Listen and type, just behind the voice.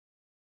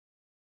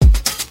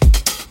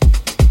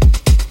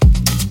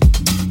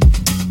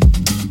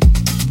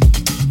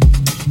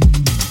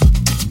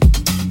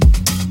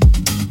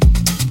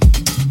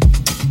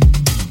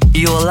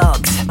You're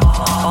locked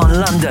on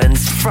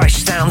London's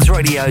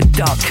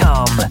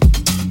FreshSoundsRadio.com.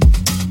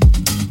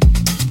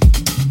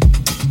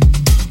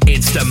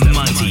 It's the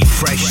mighty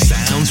Fresh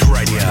Sounds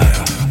Radio.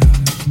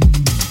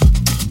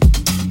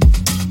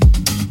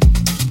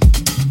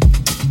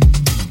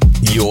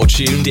 You're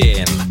tuned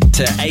in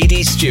to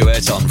AD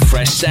Stewart on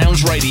Fresh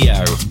Sounds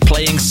Radio,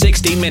 playing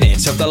 60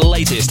 minutes of the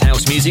latest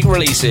house music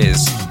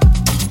releases.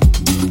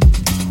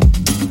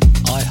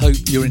 I hope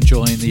you're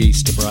enjoying the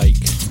Easter break.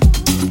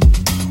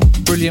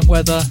 Brilliant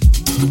weather.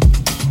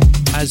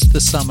 Has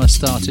the summer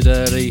started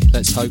early?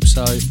 Let's hope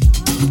so.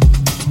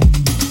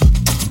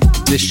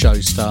 This show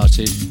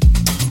started,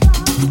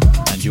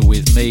 and you're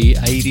with me,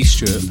 AD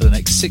Stewart, for the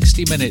next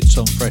 60 minutes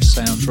on Fresh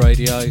Sounds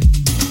Radio.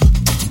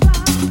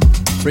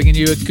 Bringing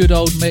you a good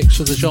old mix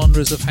of the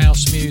genres of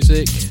house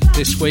music.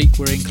 This week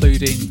we're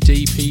including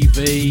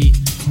DPV,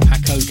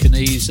 Paco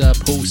Caniza,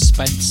 Paul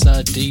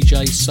Spencer,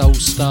 DJ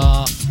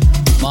Soulstar,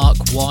 Mark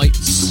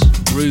Whites,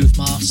 Groove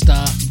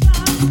Master,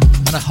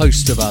 and a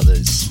host of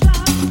others.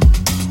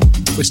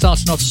 We're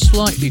starting off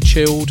slightly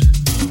chilled.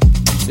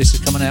 This is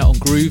coming out on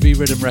Groovy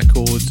Rhythm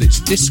Records. It's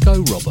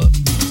Disco Robert.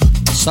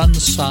 Sun,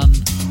 Sun,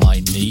 I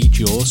Need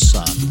Your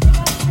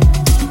Sun.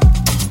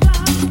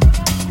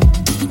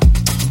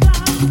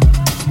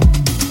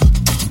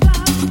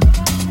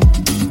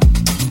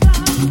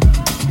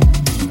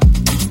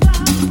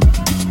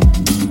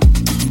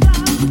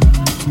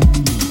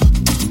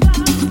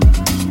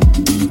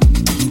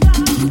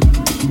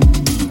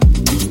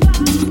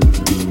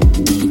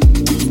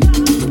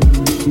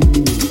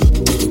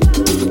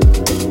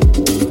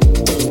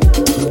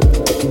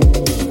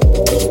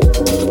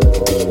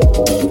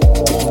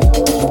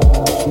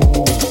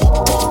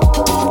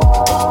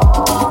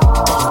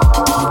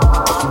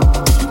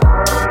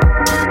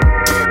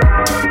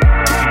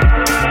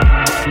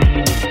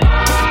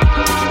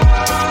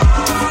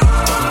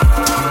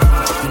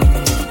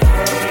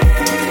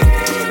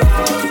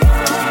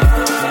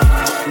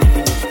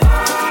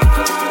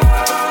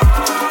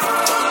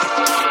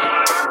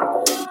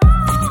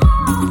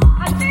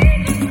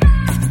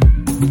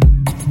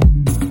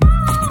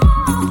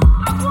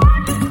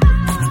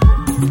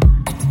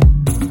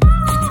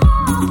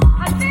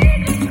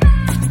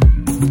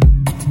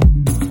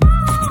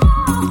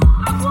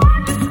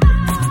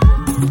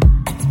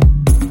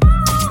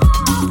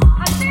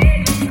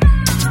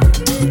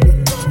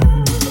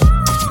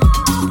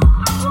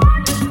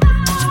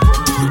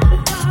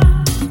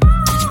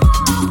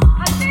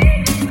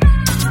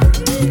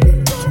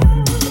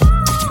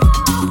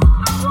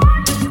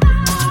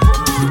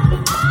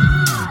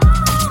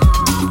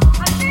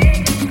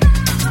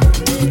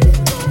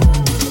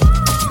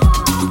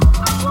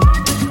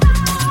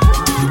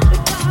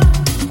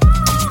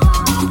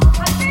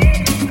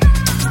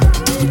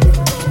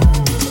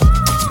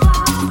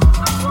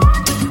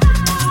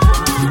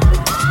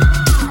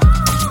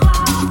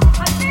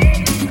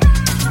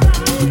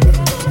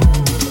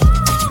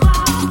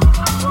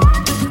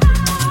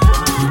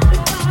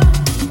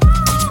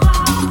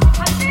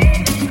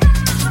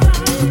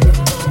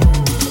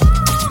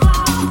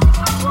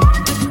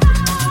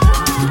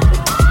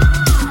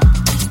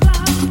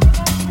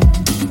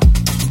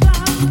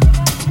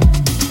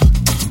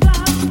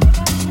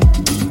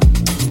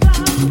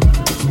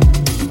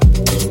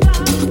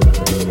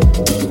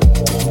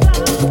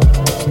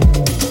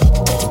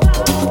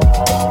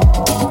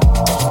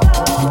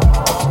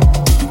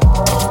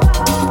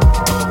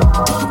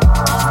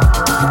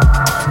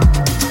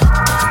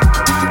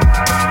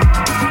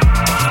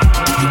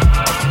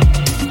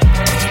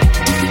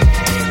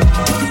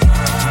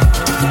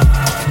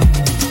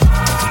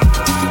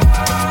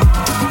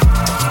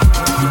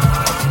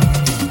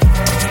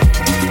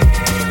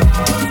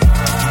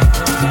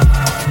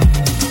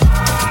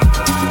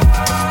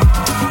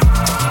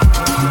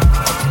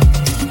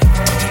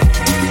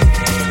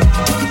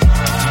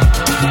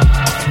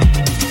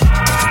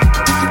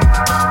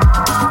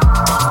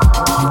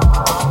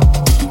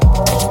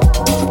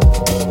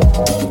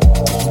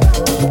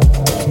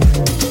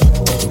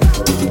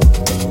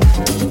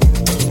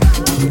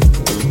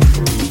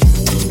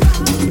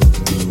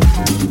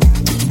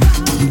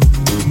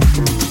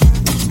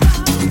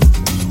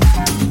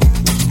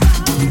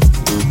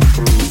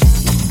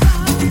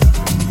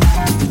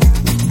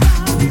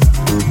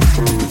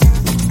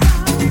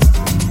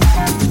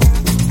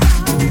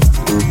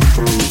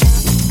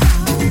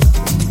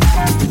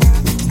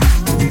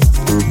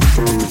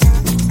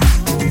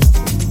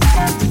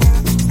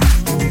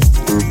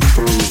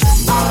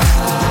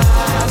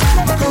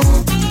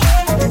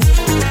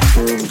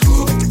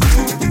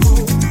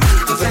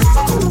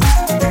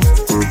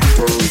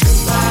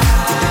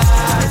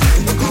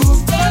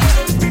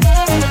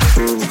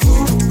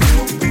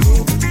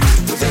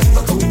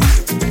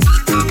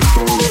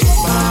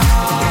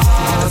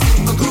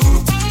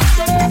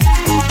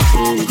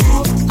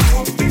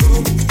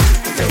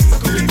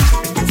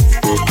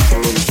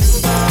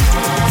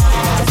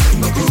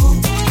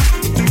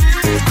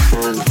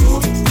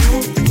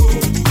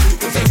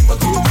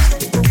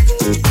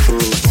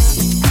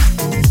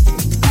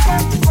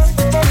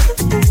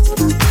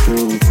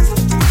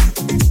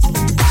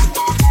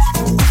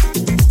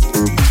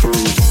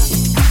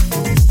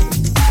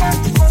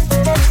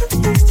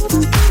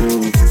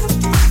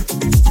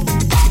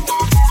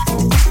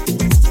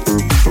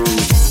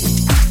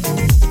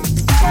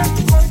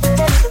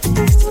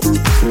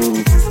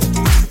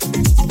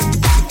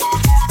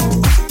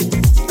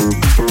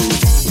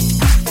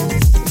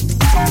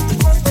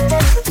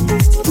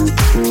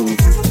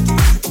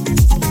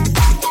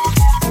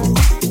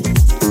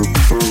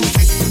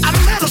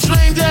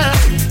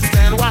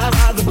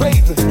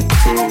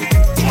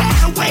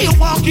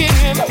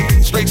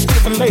 straight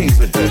stiff and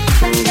lazy.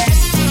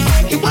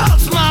 He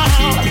was smart,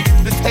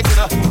 detected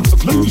a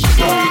seclusion.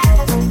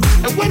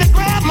 And when it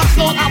grabbed my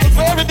soul, I was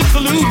very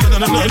disillusioned.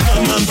 Simba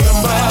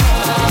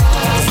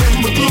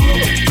cool,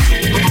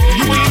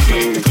 you ain't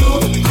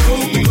cool,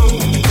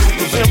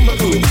 Simba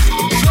cool.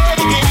 Say it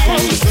again,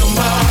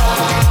 Simba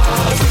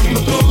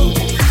cool.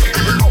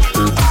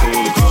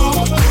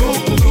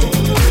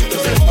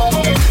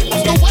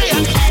 That's the way I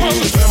come,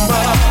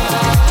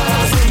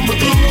 Simba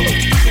cool.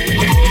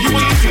 You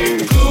ain't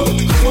cool,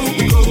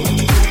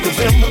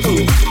 Simba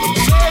cool.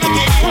 Say it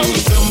again,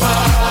 Simba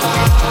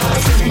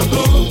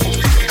cool.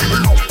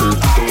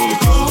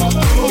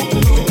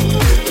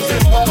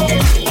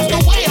 That's the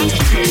way I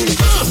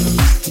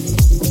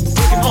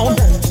come on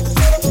down.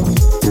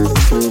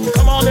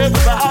 Come on,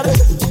 everybody.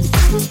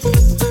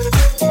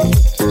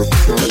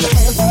 Put your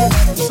hands together.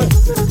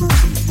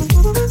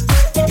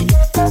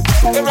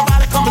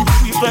 Everybody come and do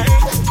your thing.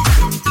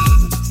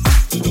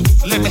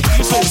 Let me hear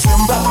you say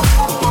Simba.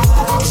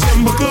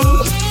 Simba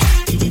cool.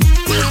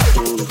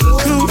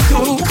 Cool,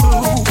 cool,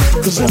 cool.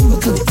 Cause Simba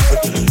cool.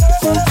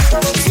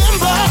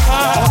 Simba.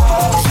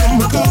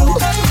 Simba cool.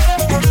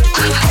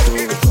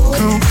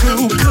 Cool,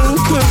 cool, cool,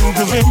 cool.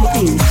 Cause Simba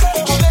cool.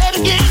 Say it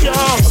again,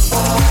 y'all.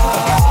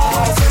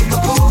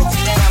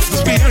 That's the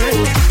spirit,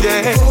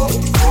 yeah.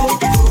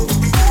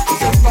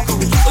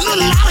 A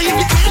little louder if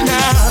you can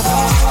now.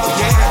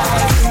 Yeah.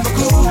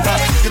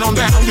 Get on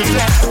down, get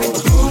down.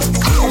 Cool.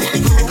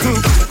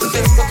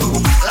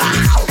 I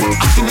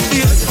can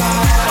feel it.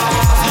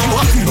 You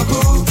are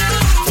cool.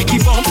 You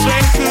keep on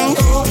saying cool.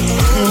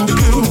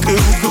 Cool,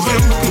 cause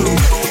I'm cool.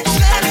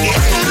 Say it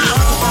again now.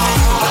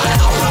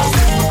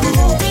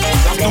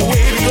 That's the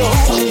way to go.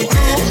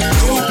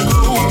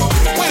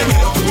 Wait a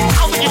minute. I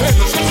don't think you heard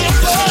me say it.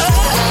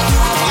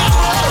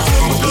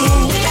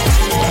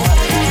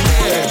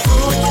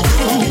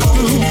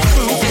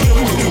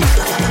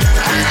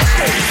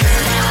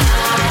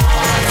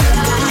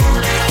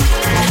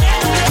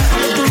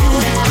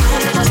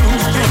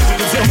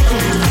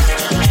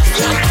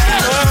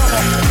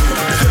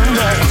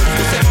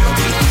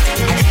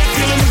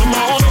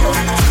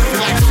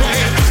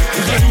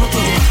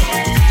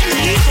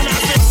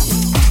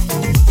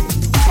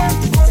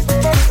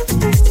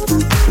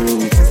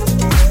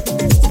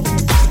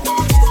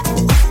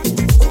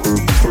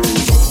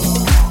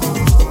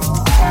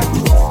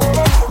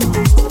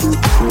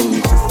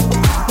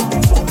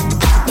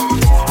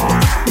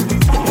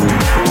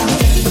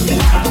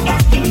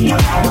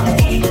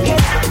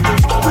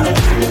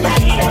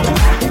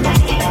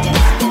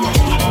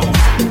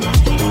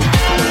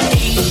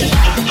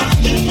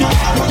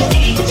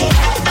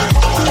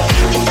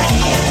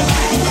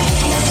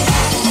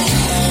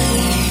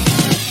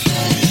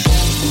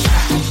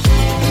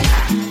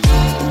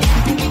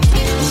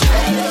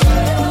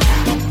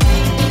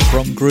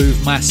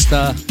 Groove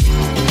Master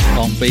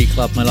on B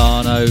Club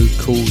Milano,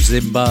 called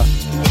Zimba.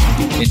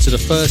 Into the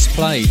first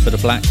play for the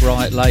Black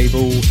Right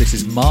label, this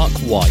is Mark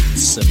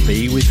White's and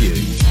Be With You.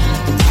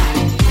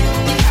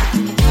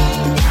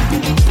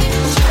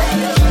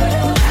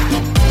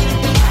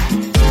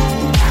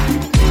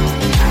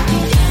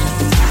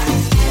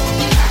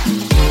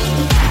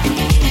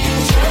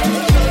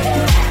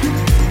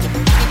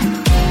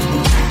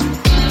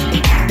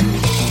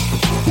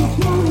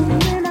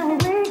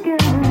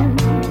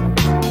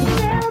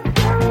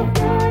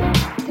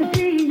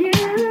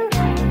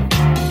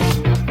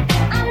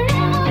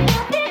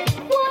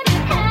 What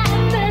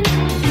happened?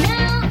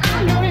 Now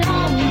I'm no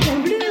longer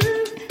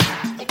blue.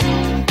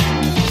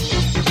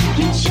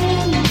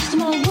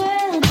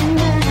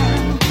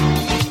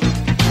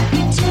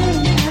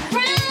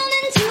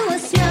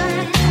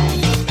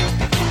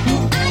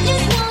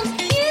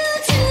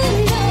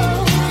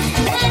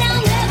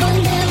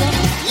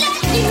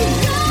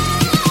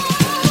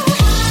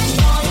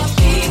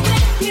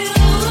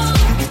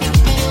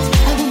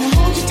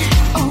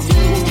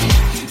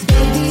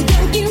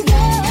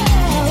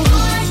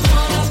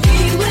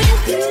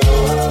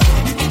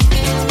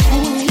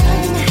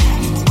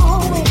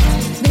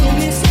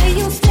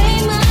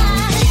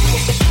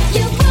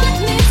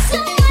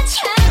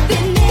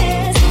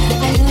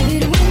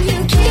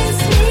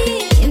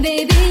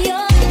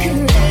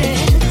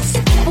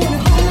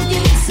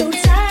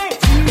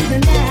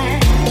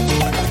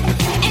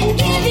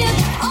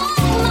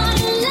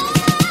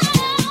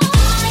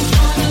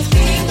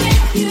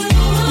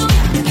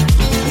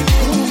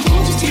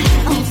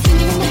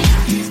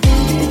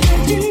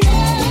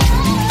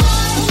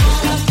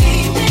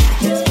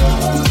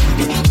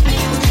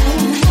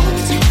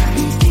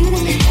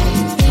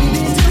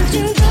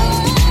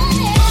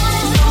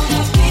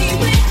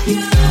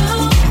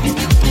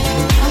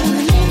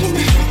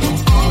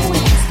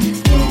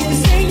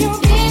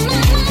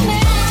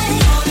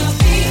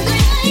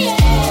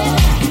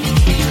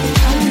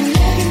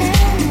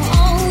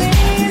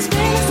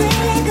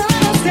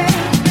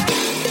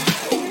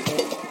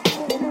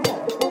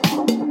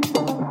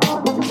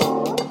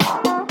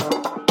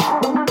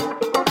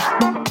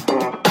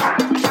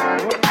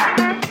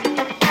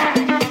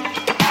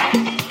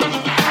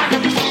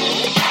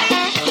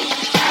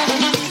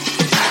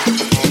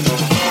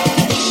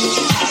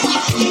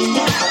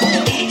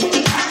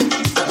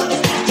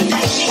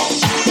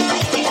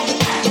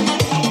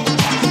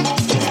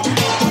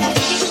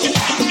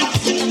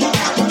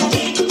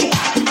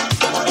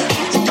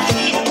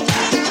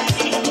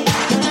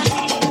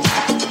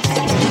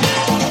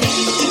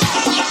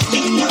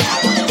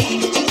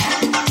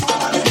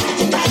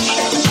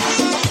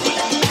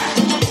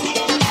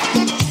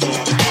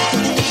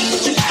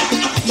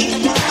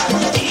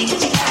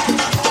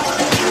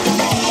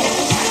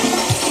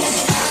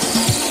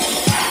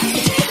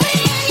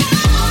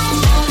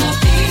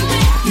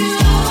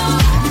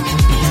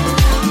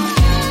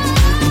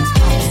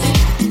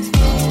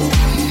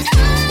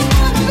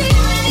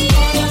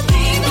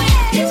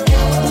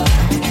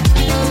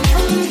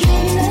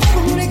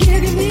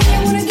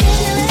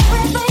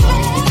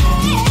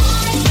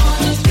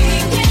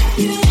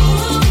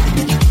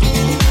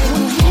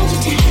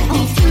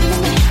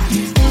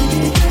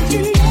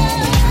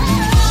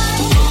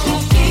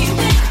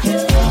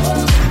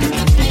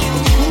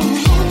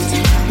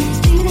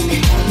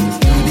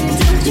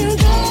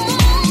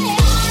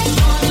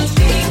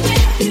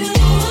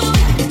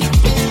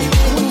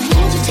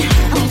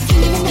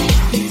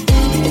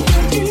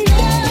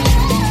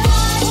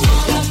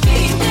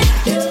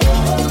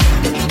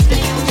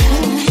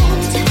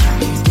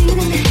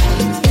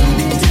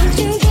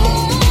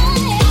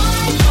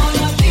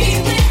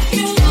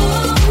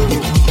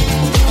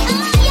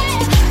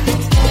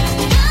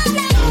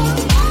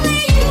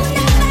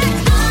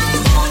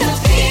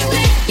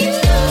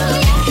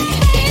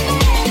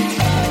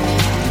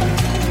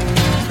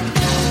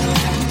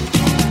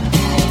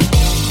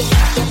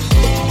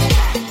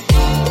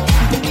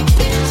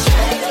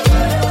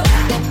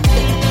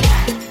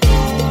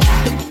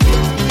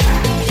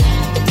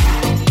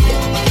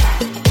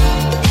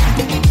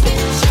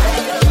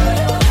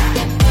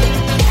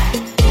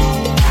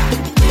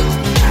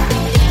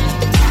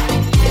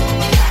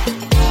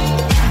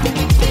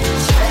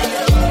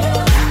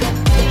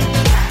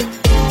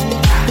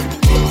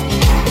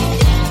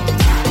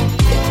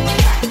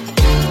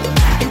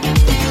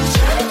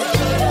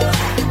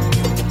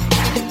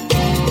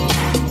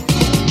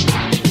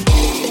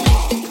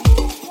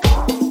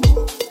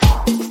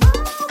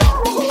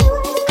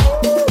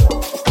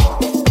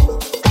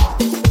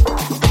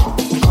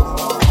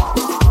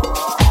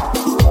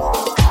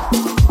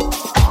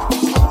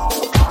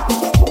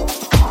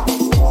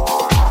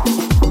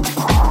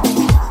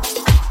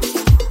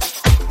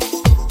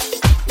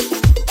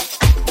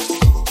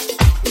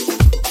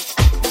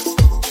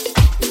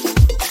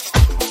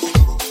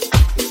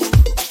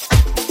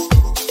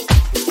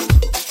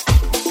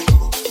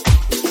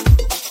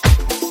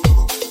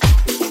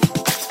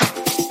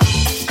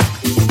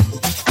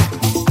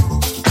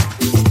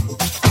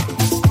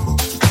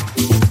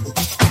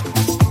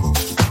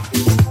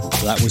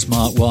 That was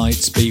Mark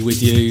White's Be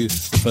With You,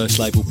 the first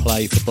label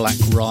play for Black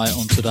Riot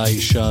on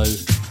today's show.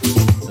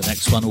 The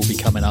next one will be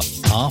coming up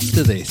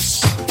after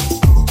this.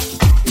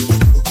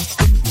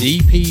 From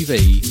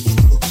DPV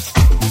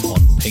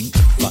on Pink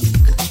Funk,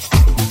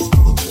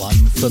 the one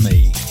for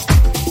me.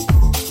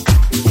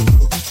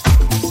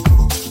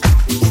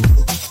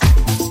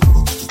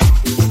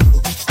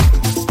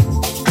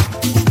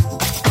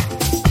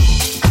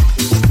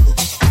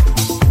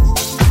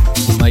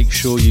 Make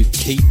sure you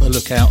keep a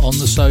lookout on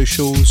the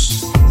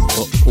socials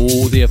for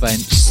all the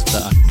events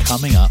that are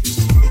coming up,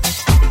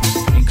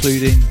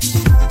 including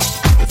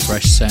the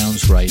Fresh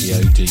Sounds Radio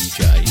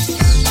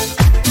DJs.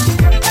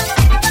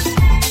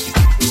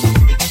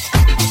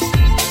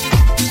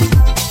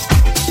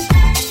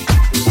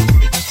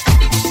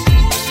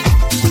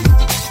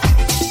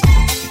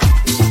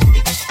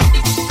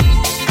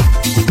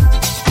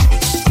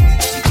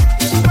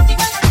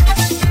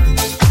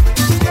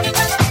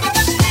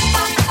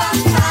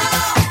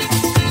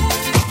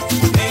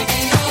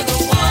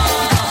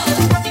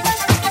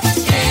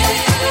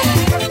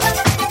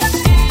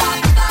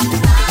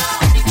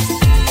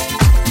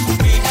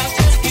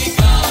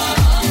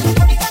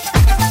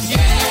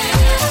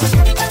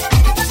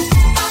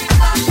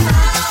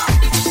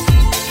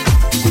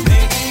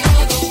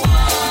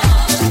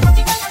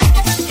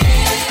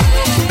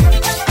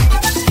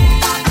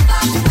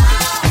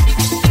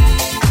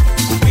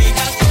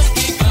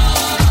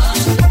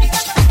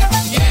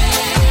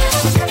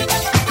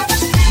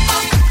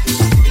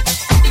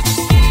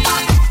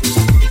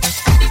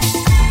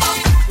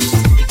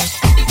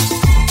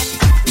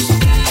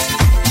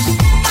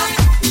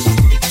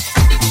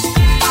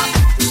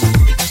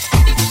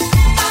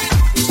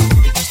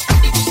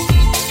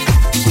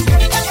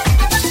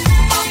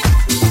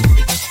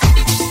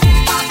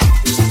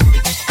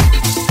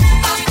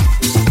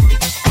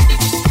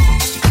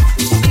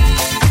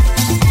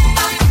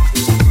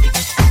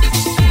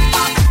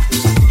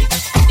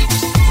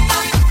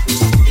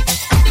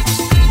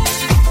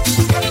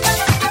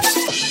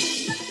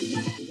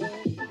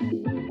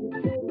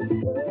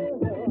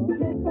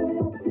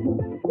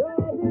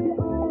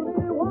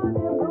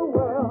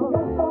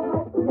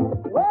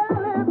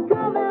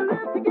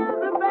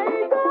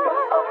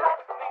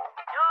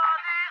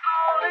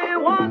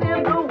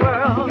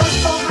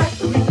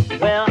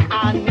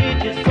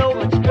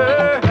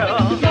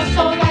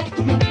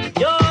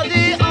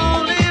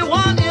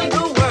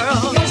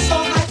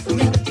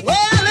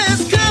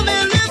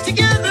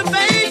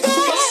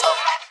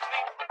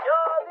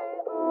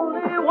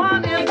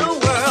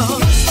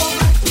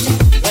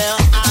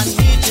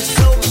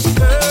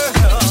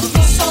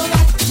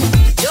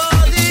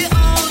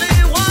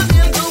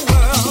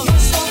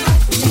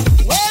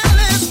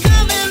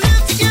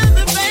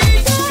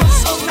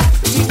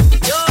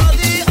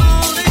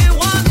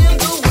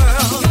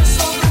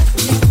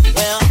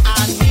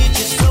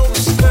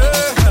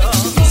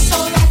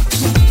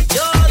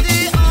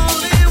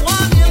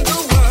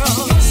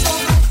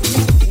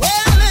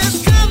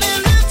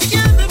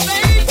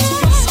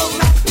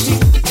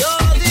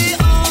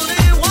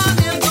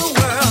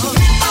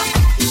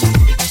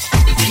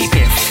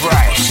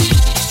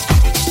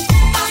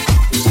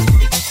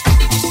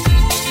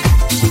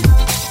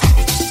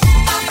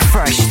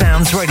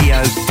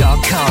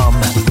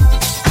 SOUNDZradio.com.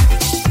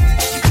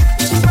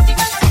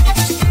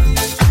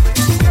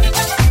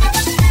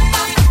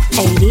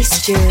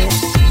 Stewart.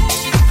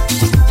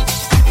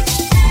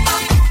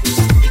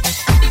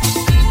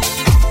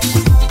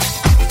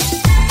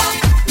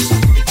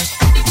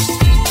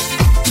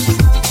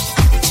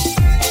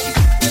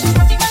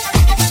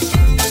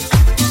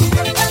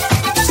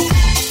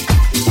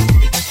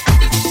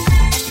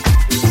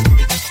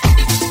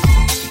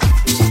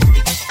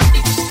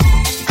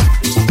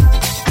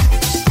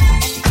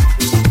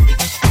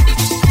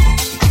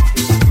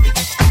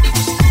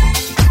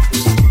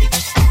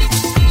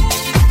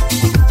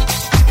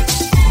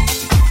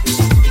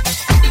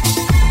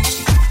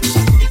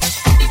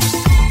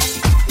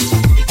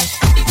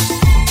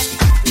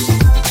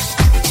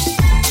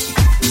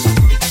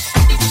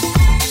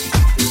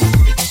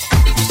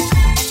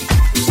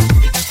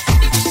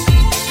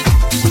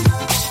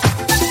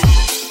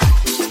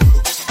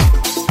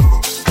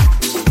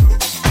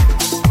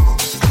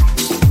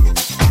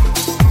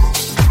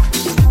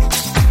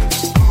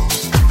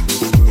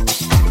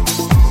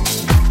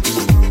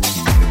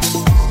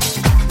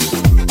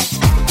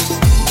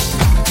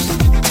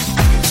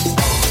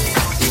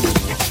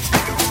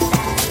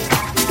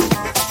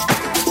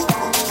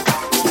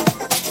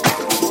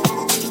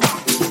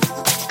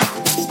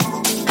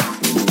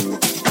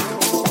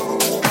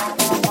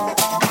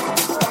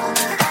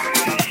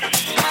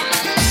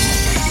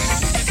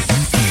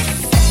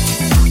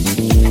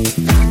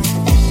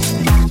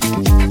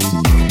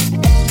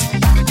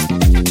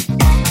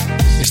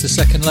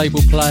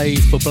 Label play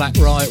for Black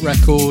Riot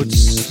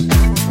Records,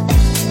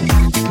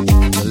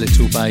 the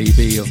little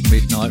baby of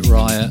Midnight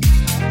Riot.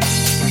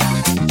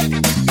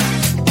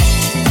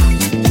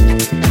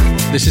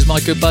 This is my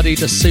good buddy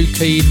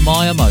Daisuke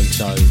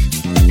Miyamoto.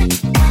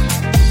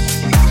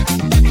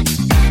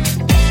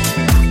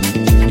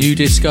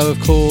 disco, of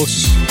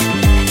course.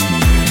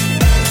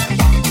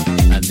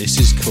 And this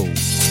is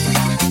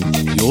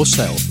called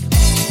Yourself.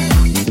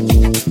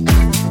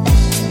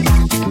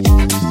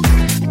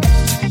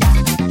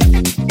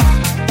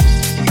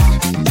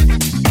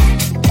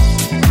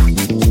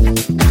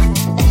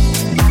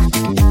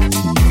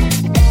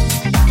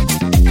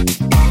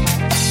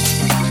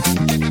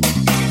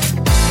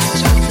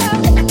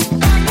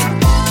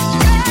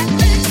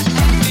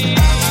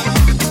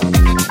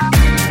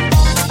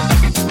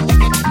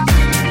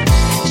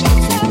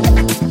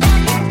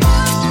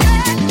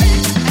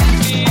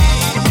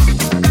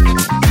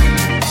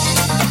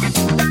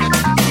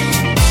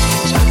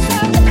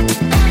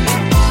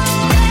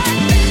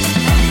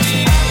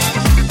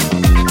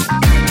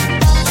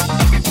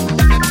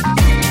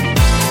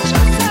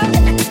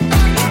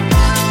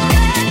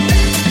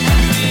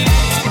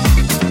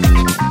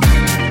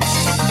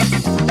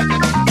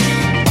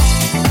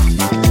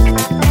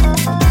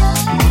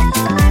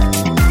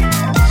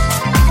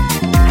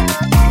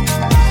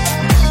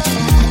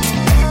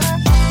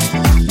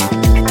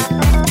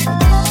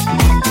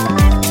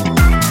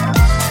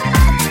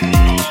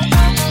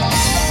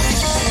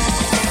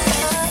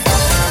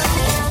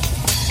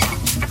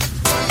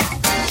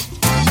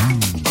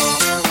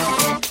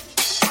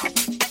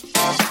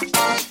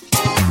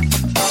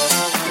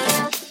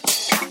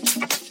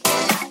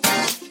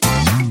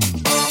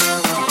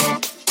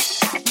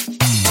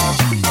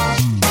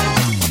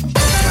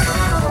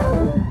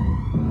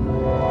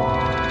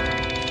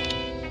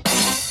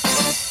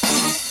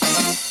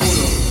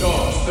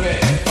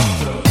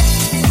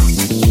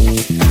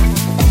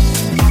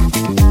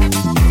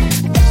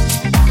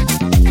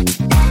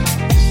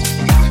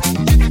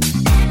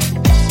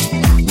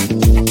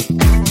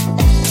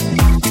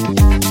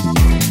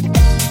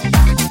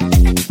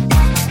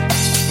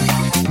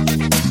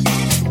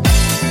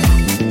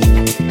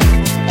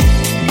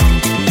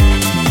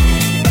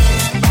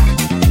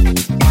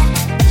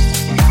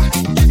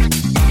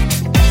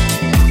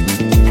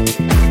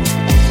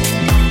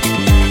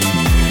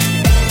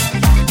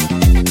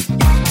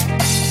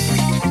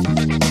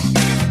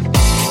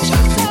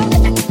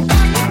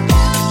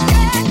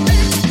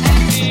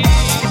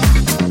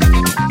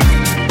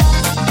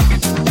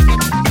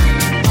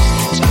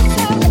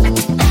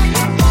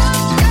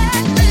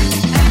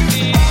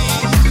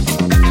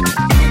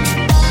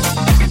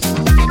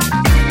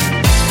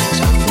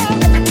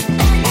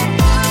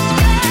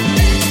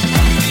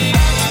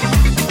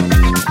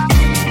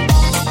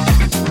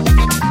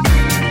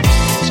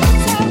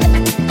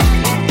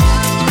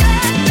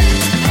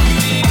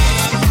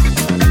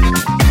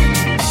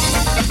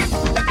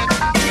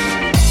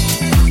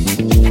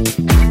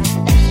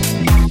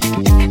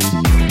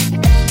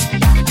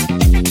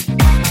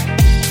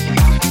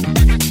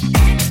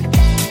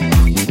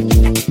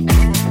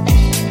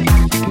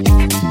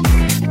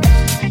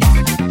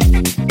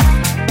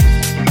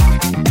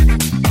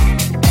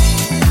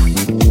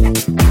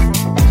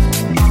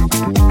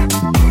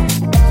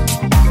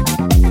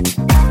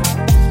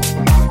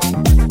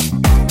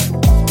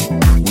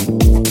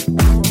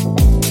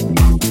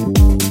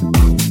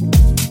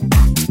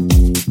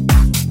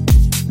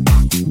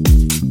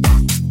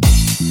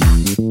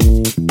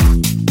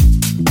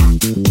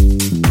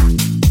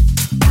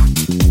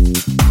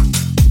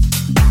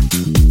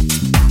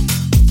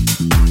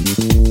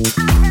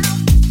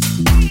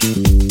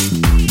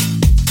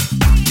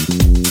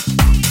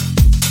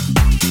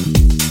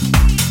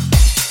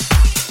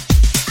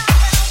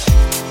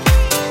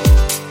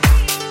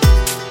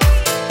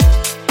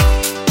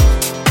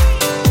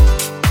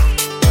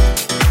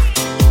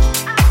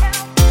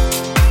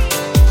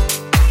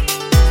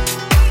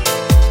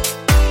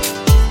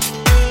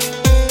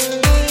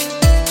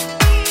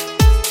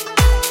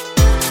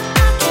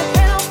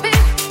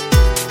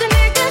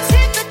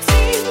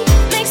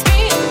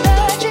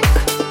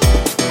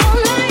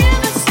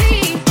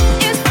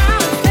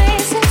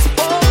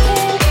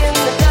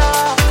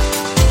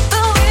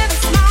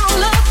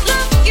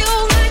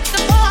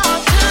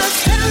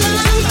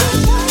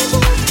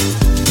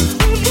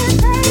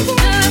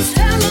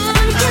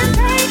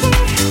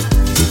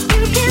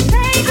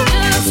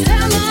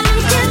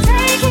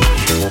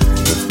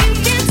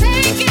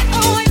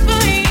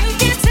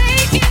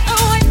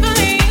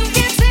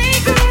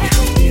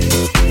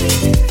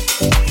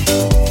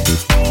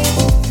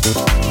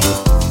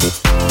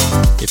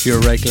 If you're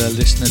a regular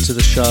listener to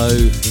the show,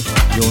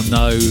 you'll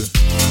know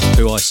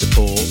who I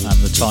support and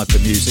the type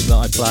of music that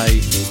I play.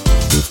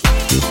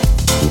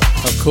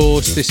 Of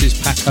course, this is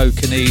Paco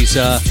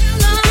Caniza.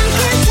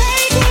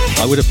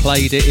 I would have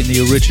played it in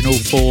the original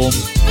form,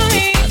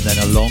 and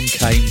then along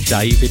came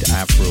David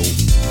Averill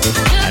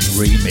and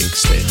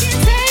remixed it.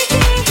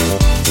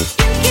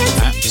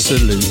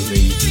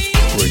 Absolutely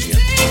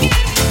brilliant.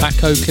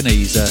 Paco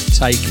Caniza,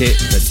 Take It,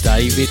 the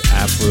David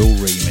Averill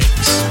remix.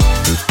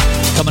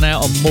 Coming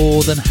out on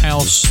More Than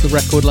House, the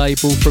record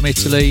label from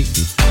Italy.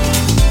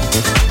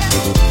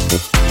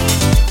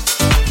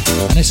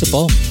 And it's a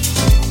bomb.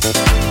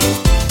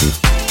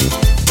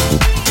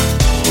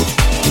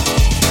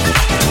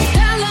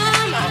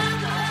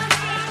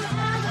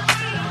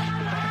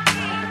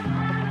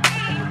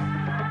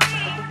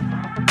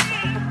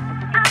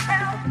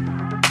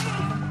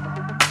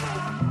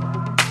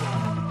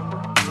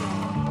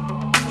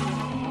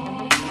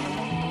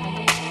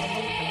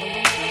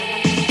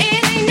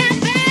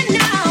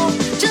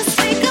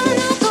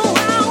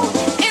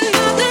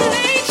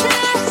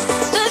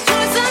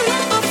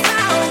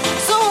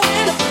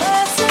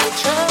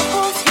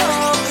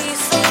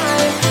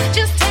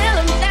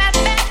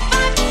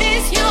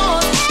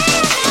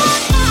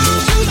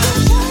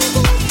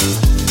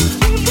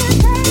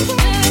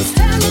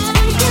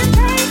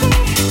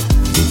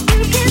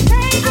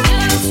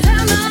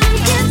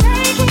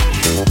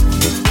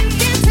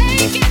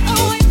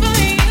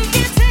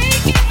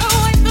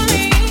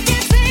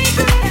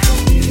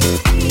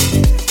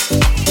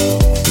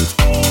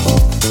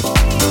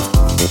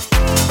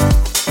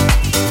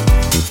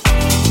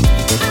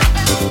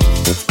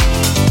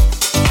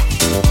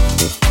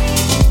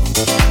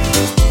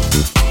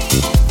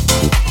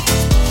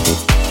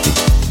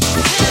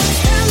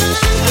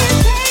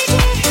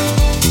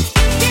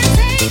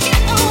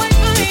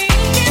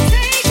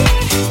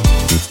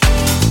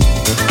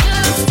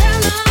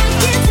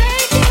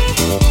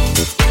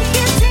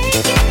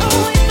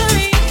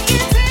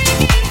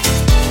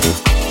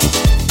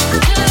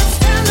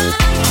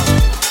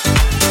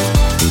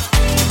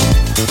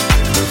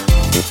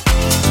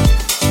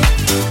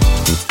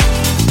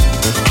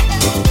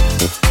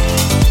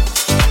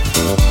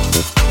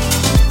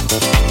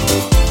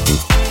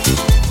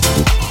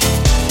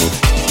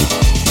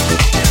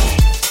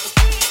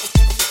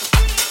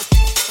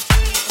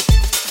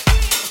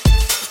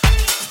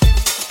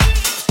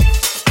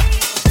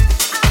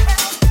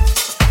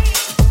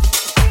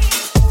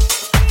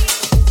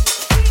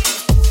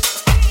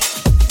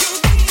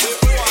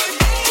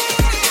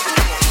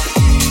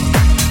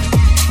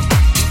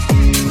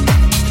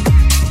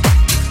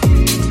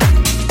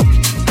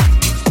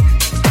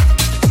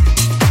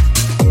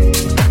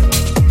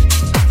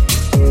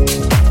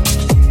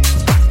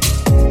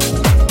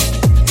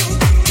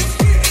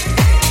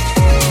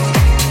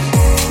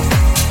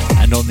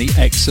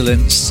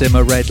 excellent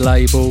Simmer Red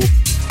label.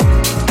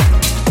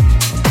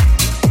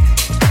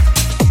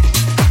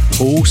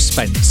 Paul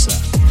Spencer,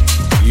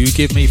 You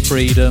Give Me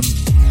Freedom.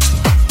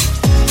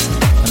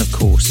 And of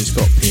course it's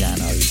got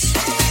pianos.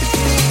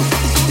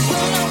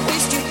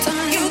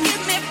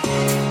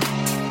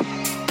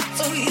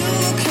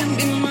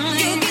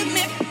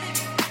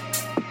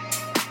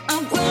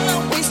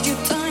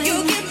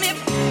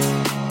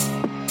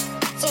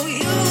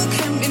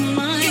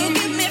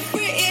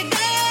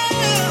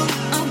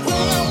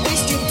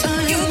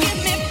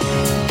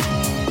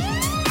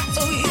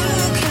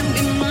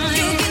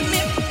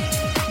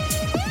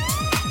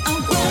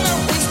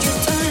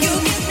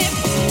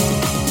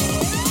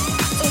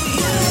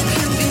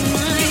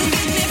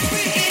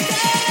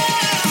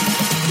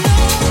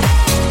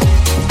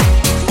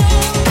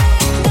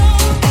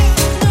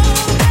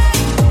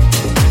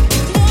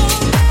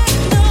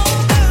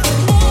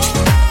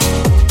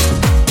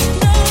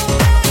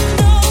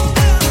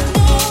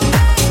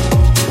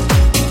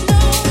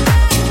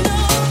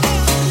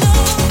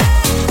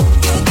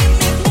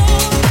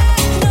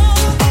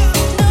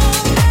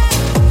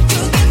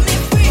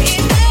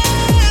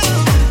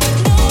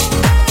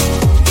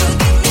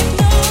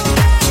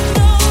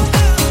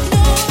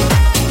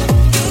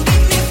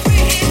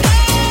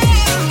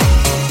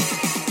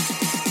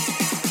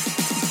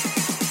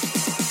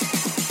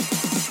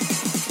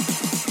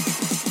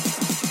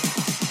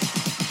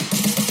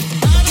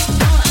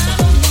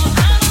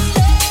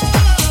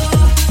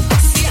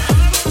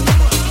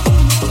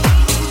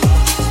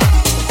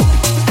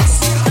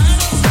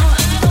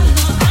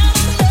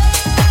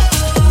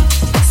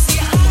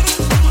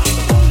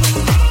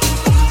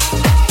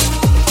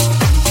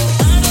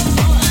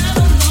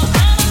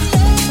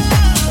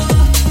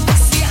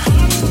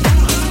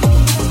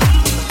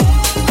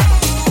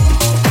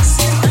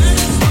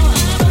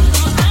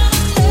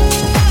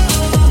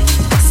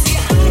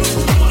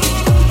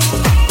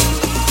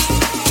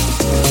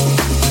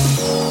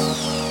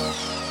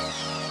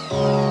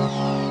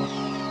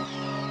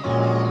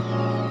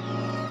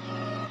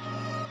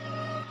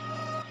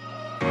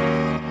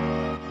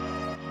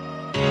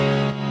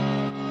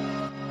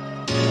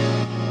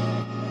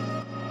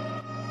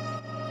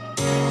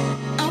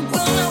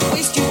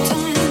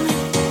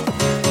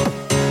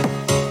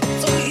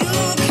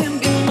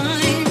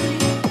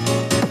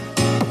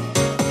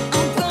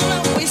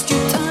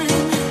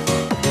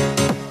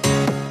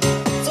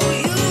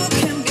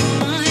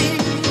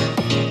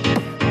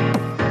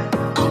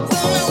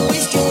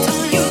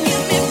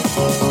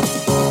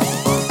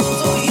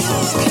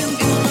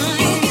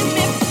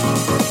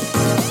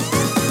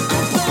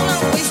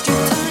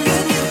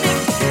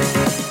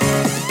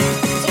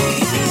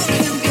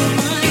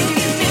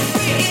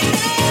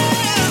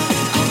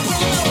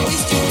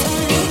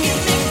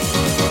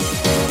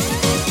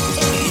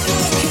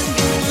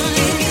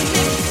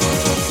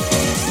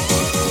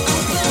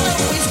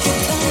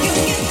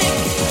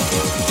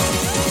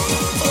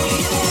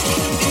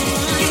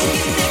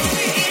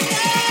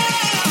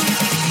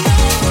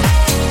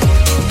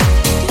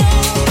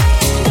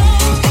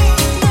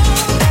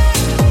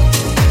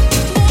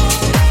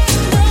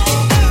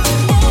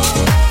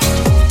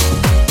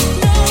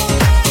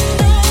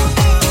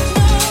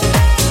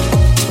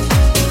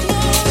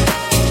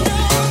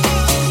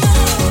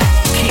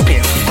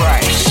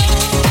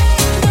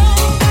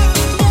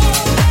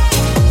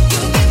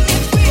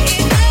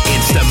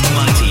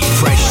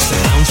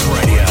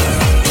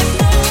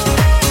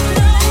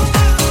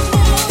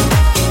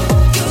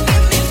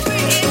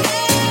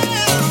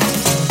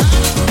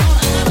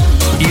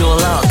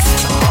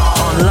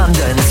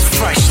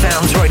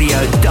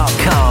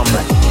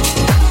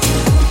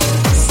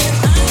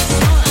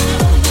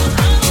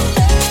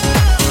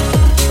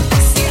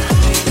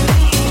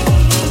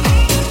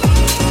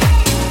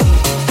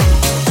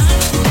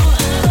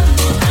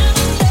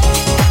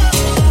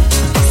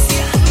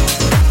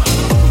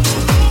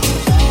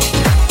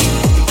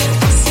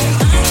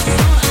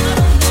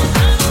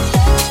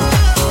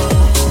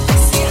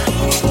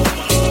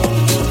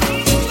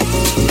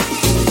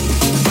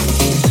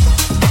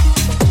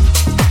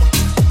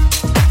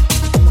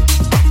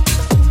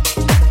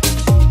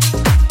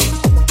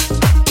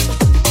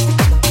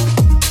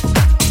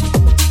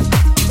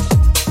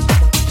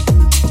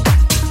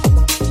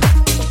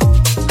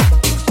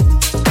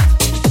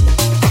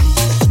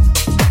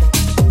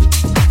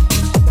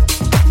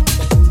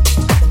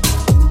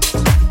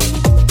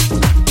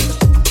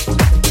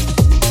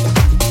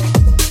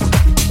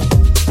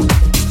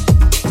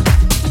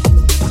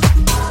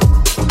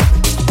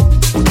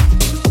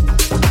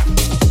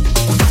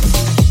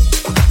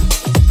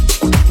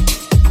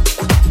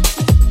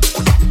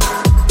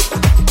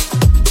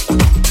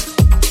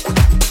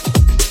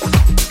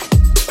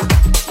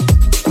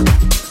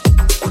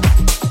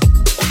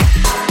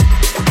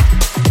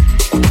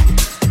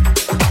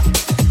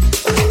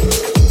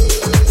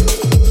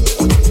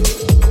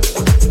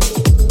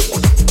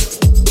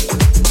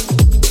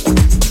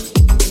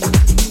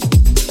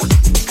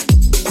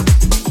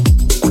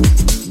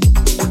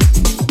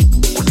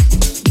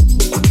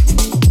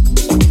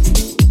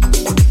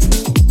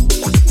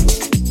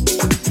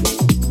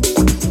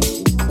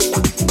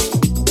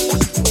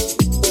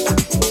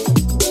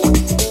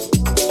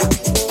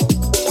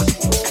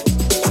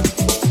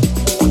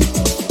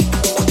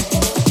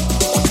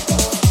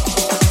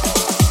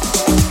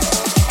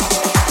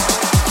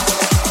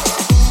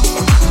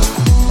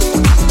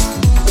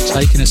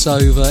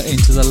 us over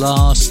into the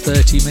last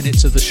 30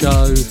 minutes of the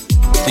show.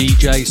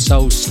 DJ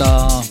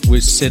Soulstar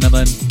with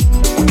Cinnamon.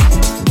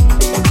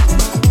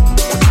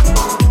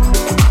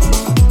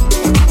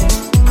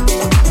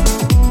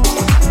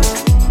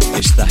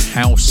 It's the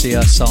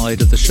houseier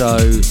side of the show.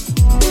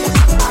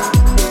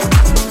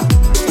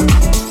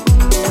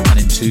 And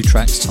in 2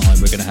 tracks time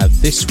we're going to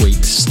have this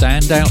week's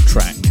standout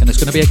track, and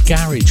it's going to be a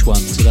garage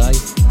one today.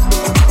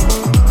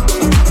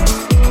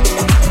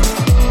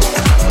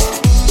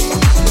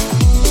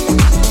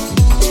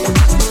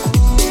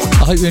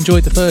 I hope you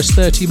enjoyed the first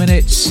 30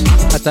 minutes,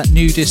 had that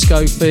new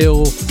disco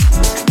feel,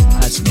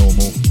 as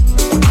normal.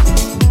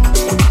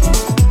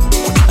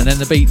 And then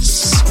the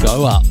beats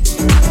go up.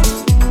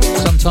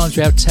 Sometimes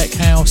we have tech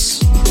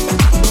house,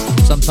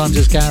 sometimes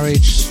there's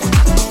garage,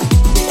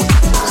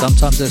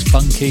 sometimes there's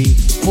funky,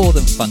 more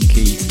than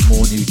funky,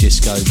 more new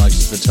disco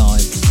most of the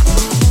time.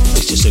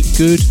 It's just a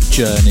good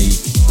journey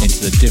into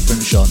the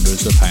different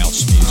genres of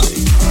house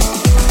music.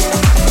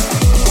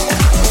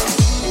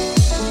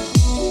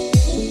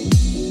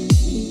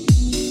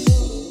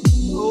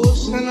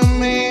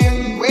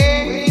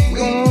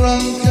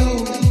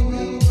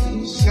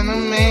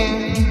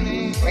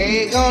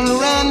 Gonna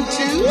run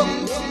to?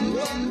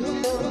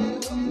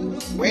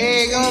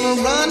 We're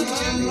gonna run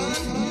to?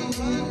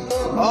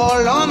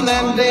 All on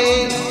that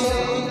day,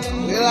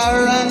 will I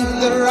run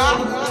the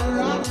rock?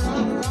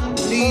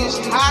 Please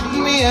hide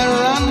me and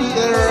run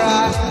the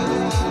rock.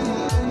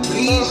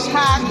 Please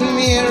hide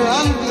me and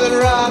run the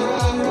rock.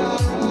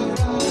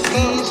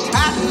 Please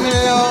hide me,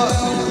 Lord.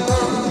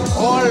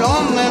 All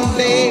on that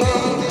day,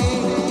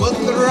 put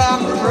the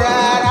rock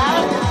right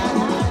out.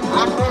 I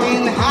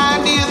can't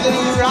hide you the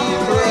rock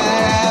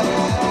right out.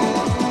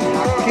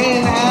 I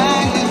can't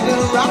hide you the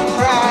rock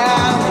right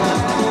out.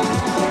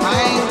 I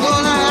ain't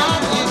gonna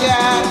hide you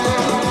down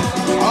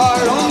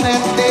all on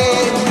that day.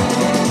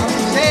 I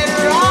said,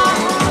 rock,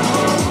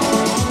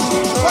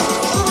 what's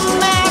the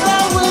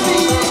matter with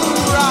you,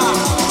 rock?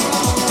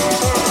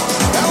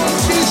 Don't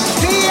you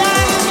see I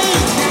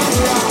need you,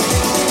 rock?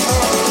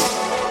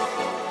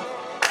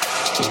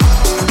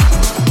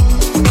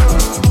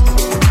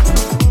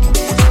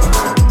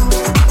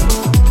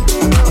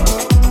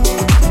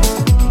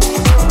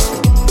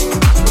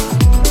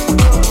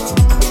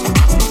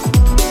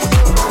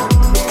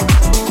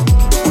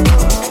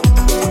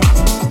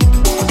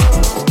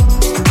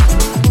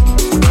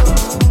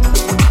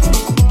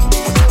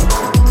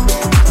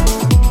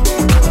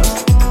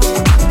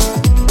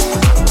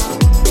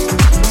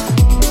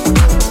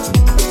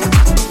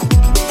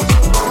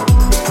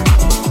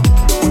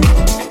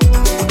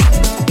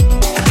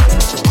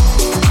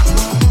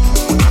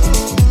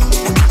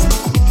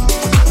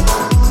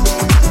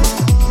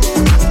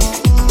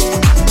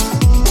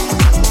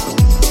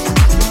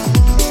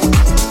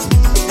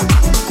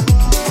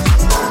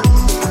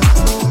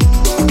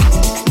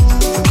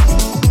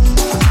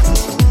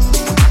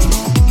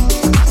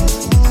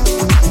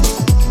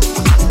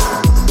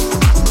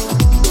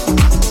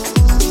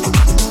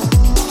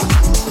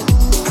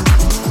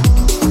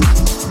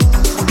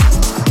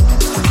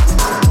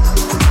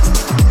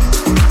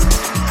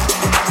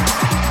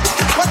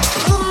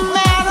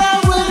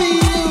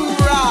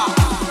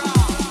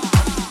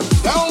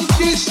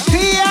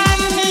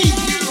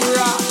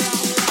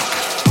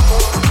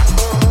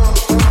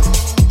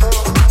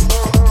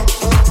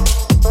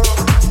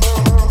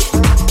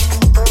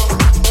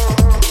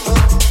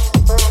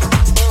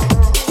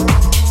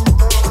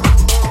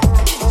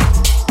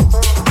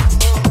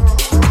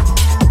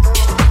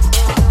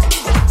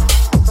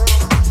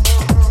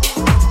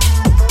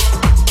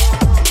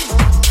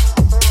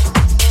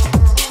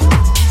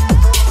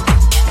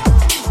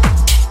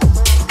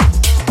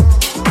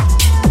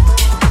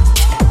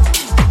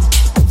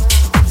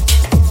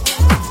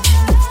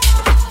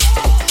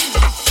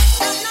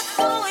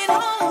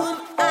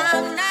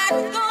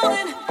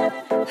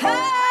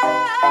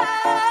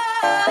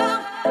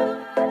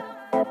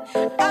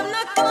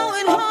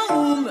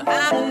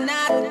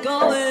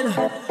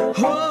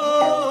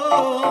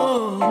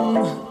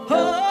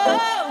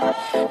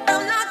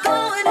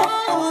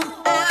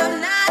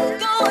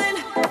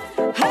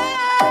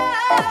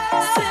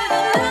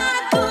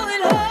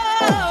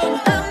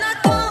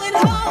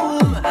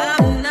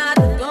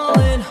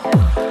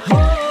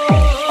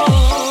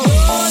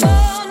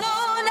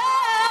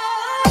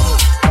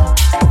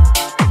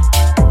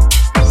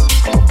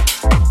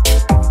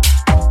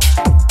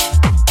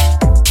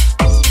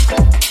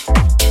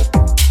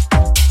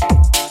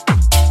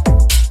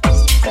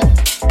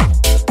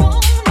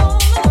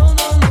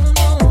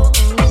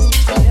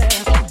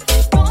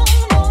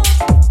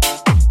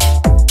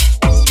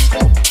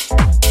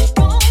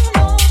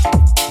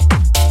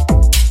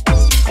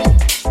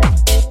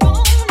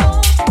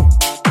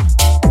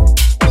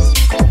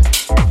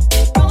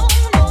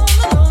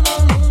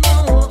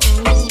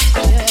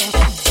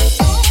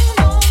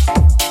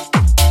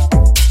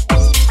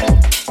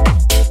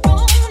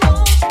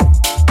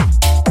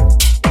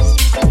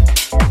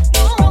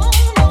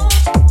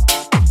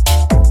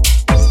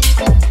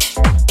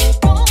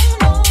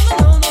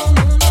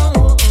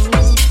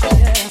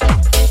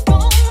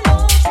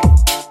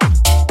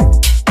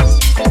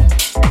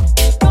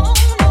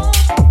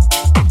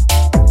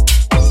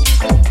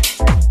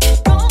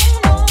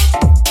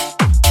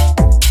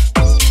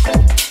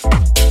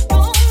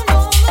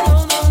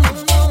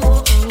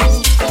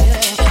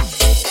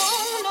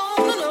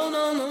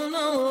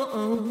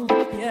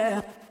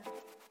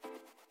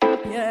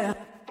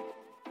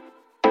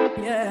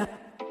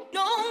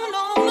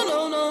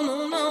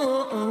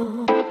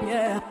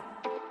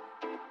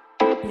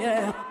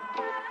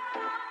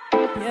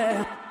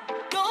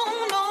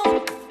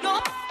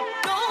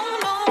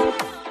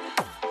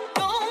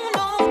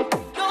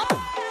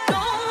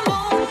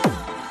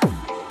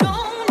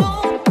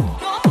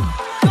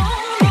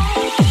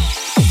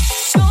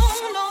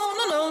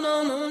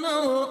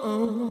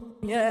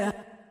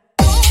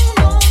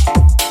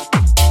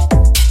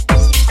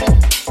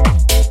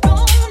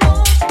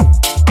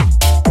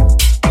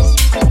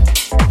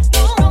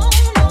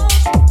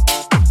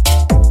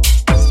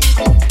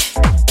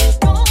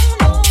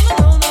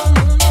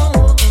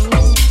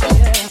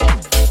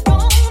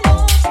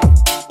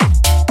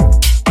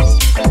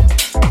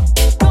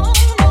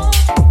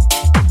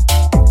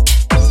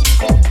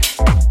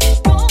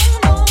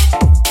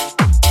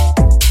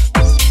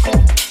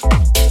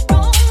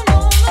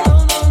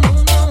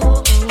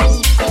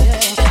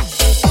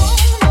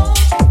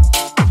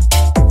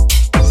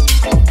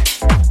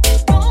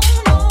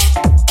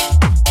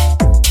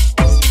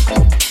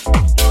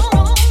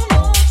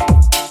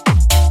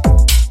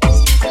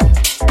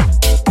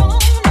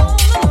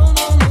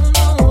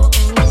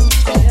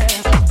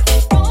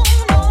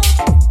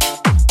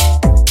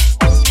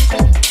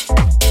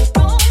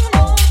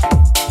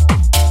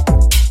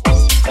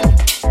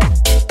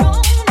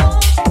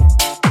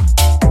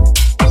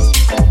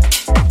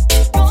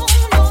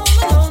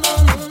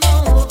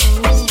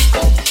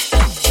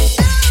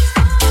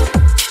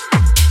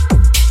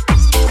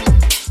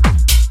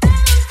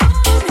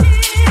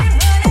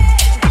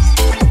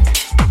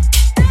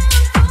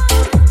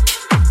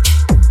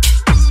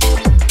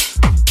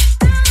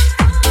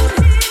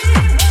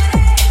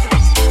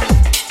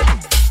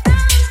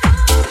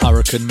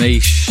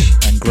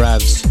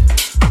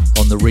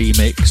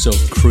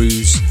 Of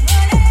Cruise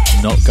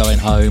Not Going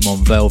Home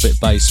on Velvet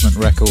Basement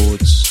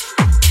Records,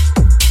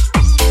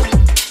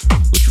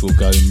 which will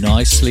go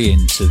nicely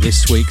into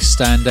this week's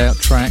standout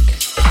track.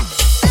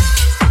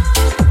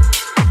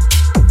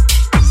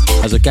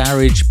 Has a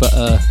garage but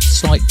a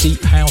slight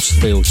deep house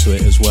feel to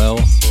it as well.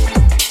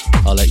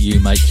 I'll let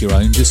you make your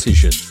own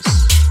decisions.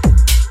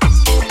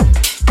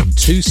 From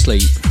To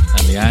Sleep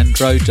and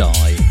Leandro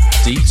Dai,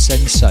 Deep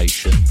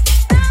Sensation.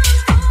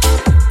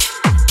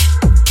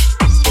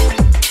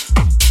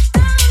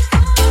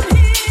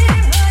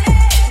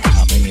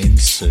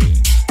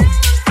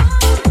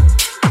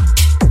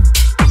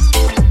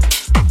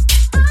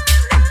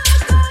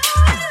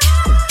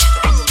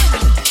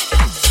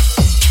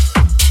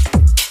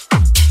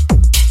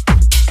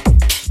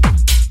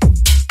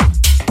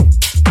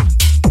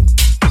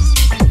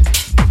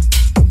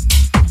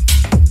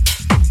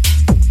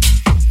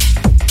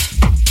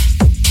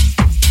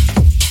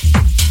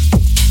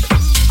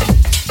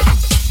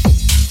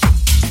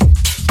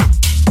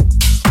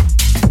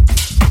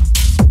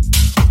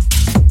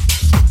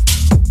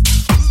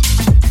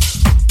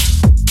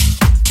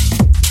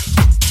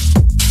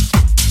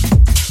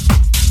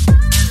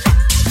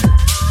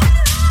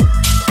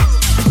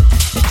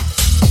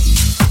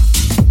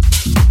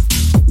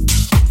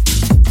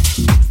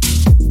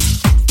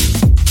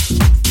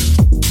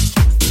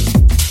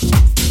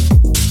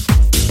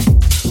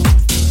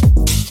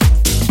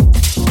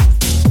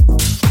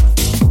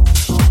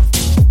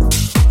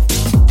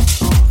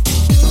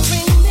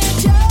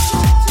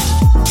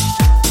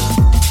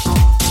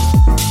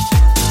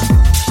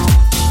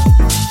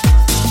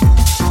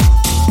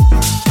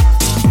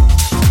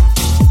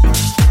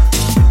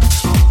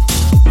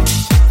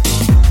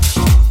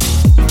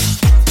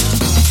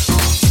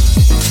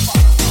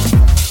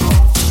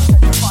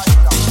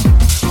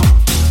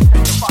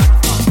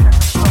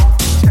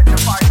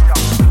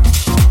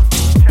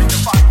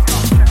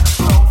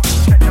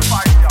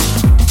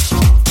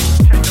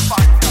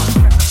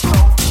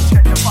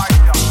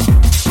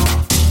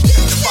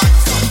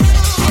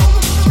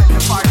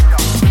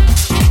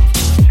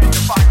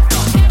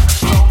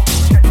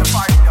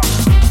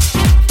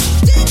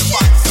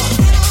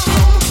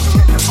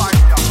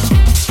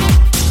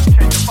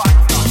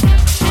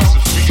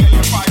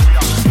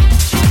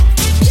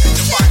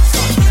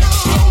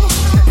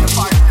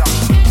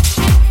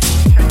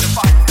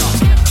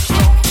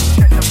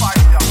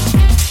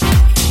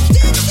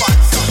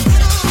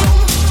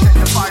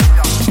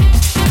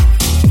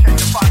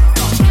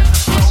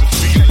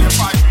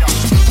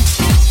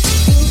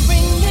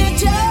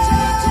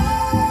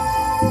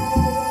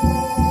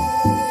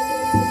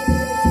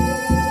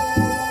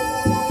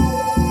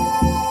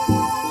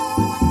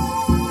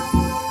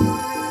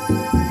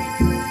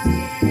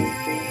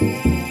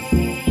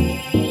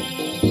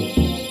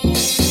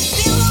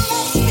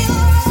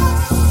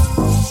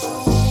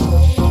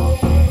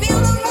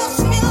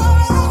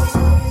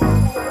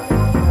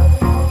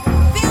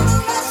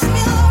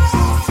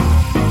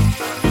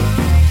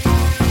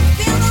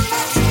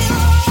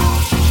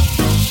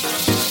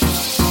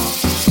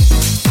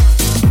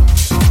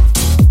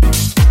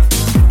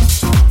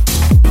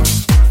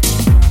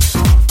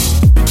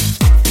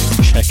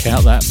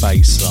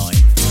 bass line.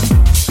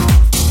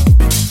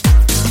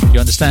 You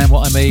understand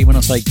what I mean when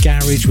I say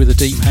garage with a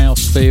deep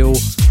house feel?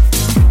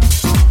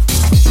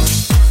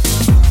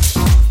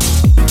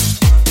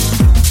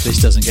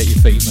 this doesn't get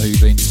your feet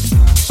moving.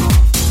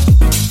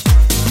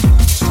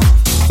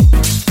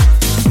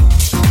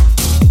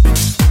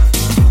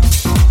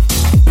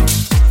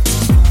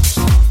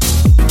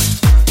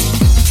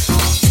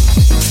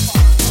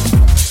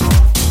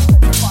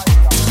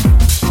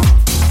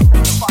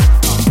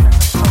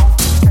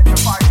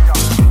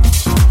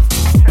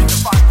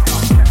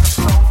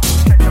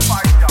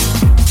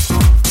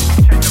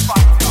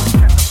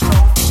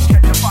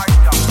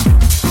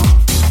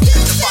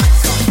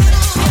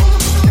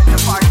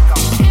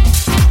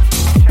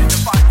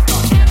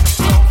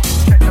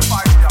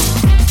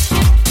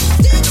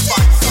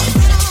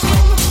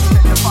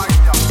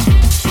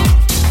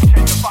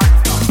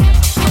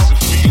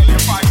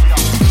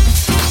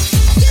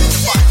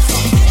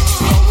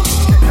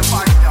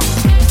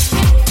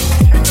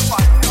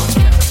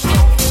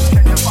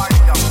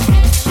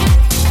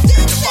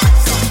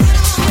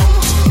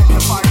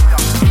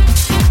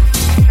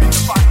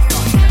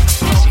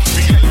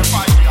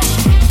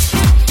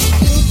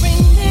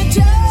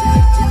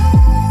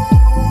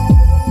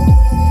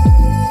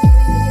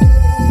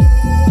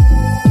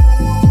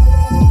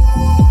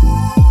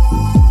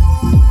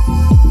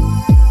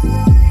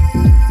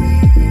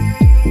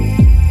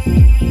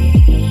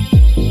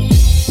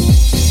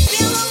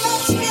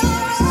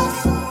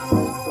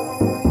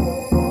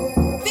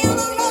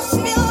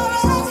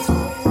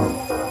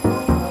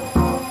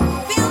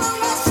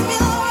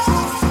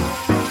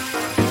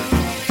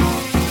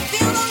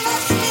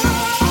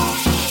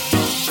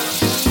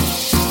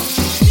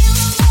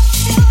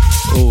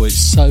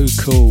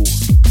 Cool.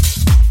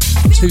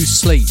 To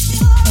Sleep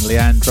and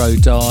Leandro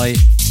Die,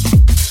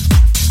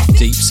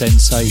 Deep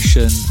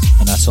Sensation,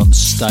 and that's on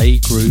Stay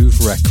Groove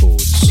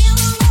Records.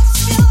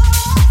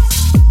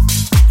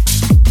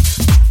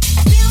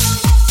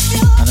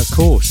 And of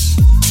course,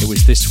 it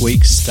was this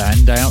week's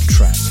standout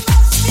track.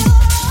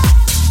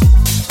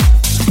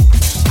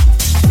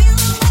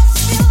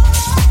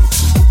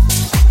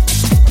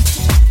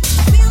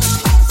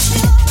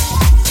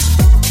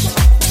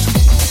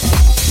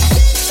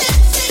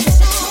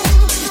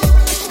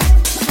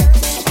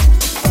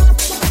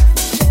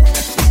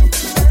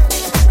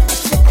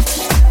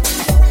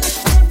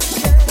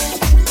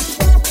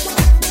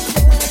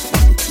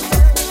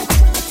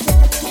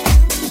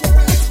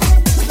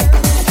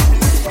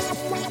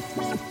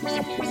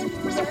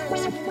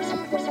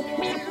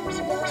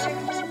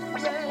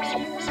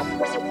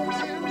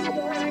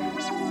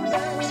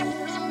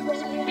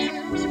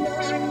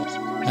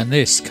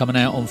 This coming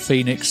out on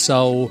Phoenix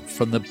Soul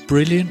from the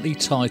brilliantly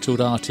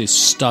titled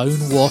artist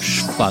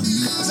Stonewash Funk.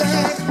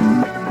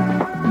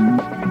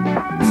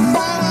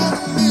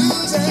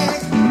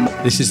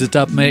 This is the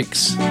dub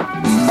mix.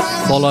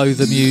 Follow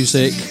the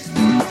music.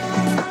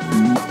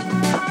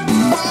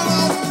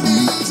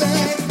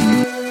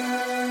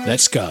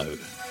 Let's go.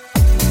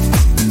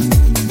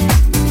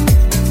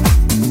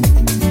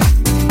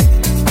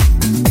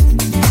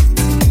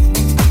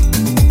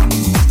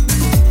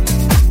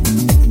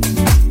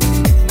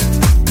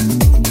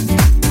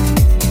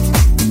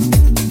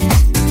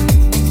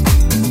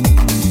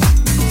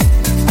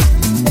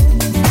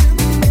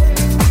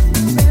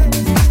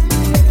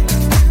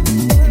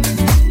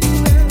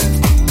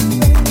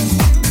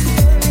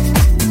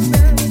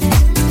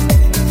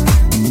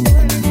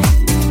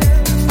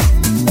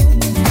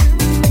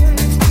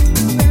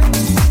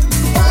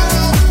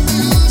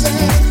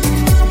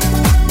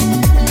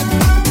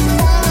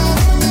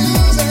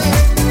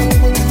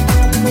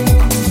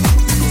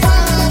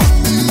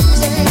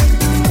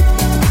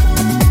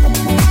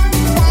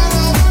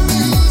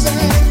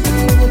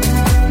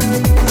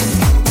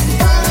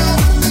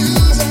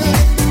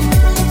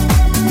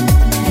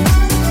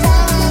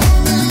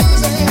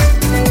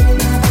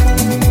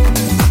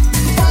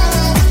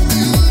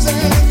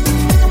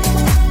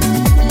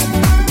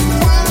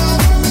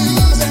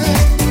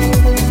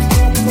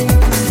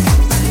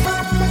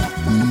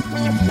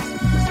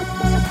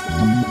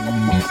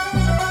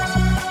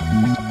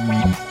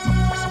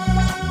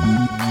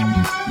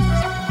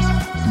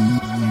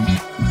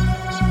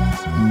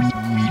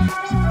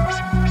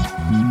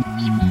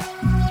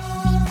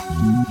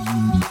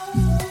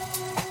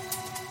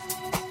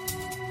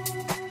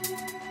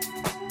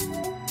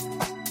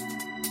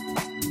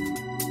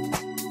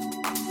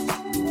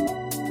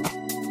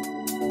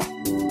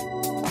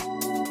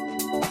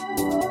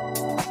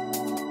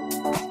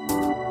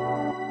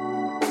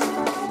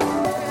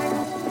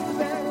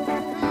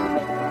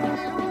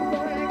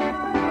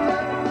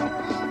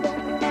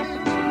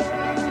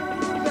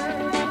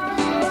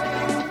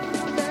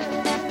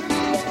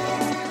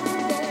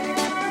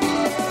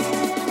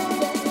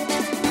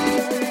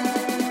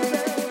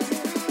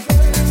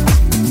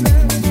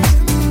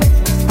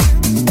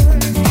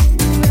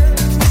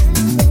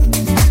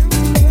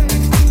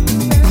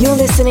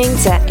 Listening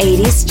to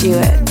 80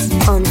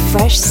 Stewart on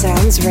Fresh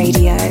Sounds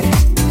Radio.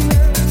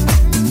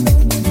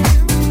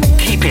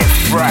 Keep it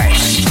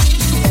fresh.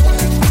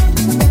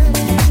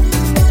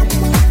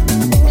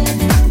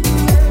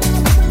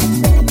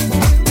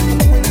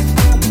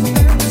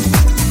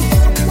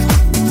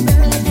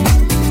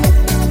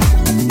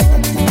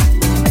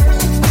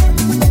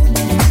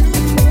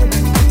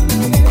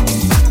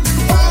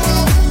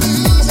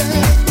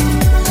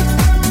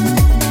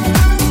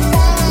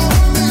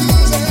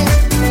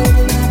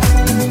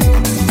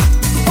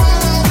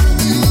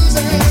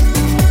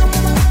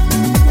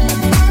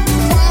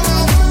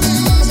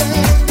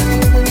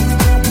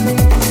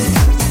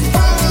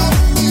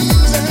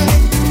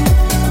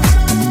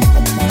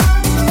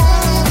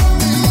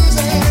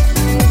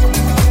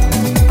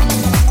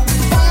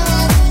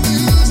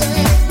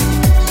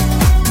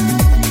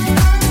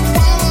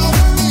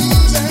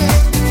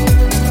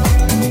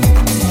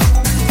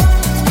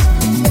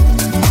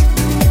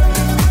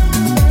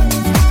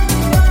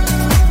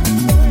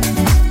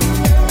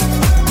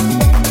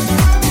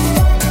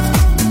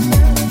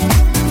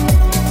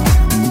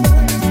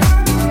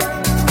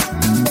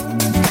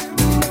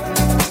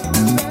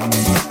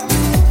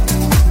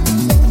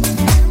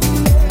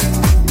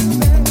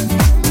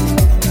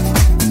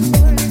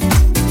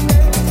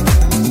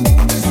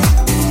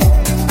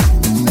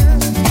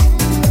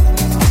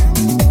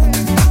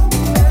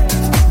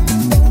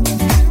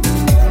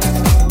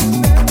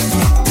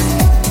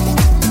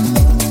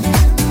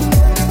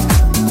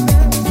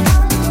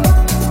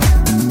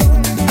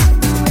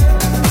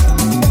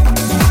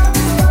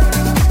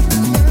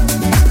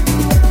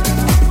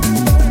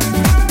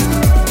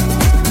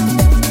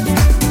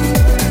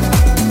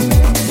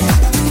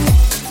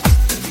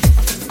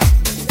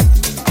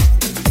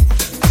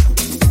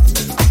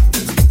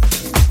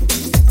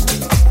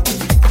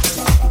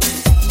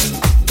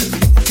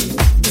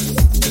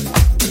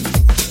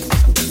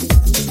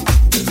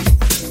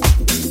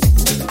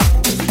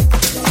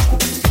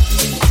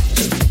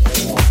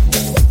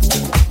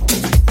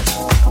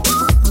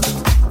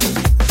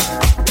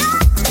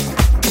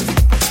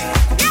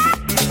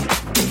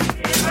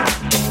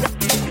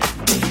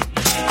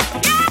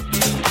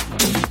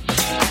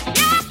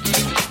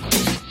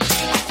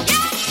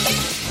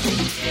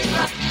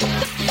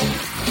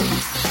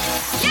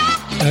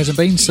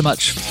 hasn't been so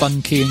much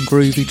funky and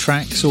groovy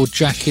tracks or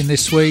jacking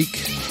this week,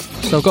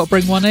 so I've got to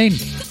bring one in.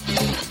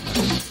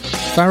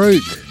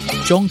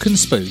 Farouk, John Can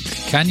Spook,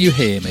 Can You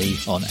Hear Me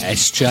on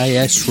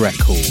SJS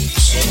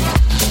Records.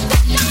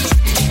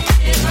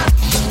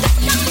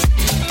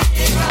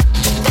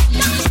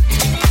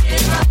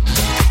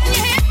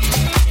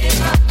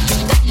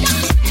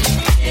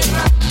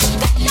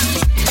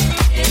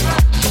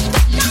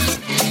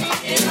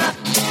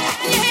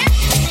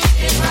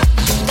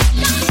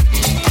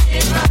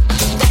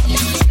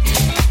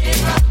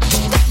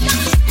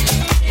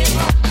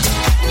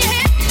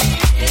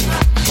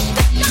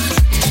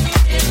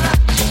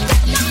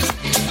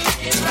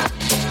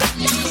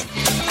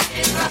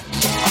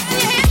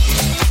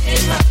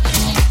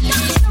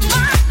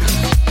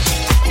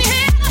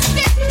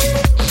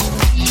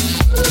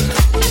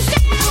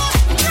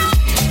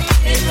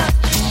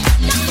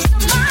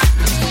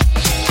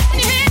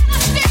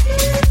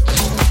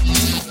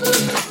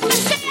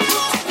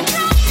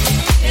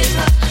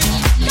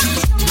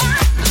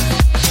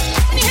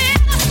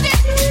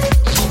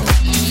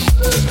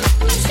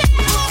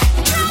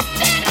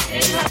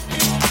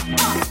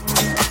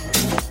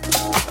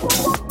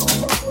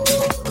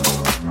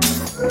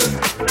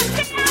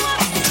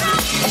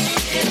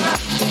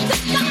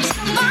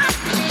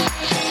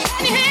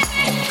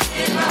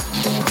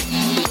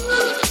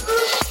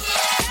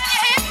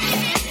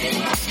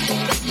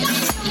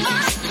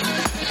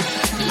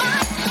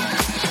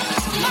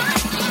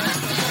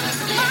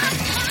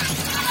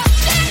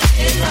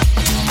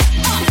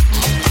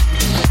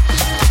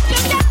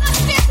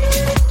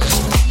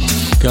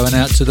 Going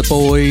out to the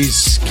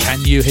boys,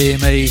 Can You Hear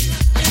Me?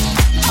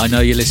 I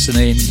know you're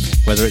listening,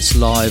 whether it's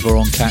live or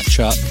on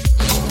catch-up.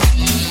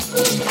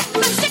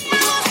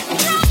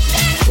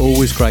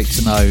 Always great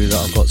to know that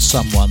I've got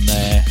someone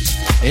there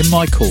in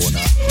my corner.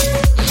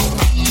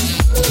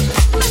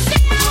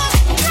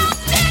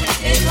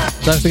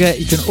 Don't forget,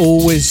 you can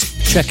always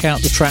check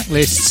out the track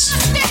lists.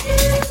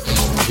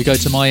 If you go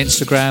to my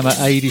Instagram at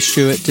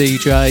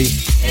ADStewartDJ,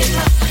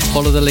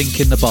 follow the link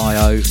in the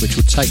bio, which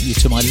will take you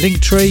to my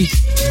link tree.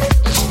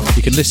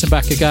 You can listen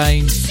back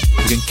again.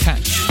 You can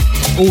catch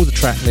all the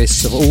track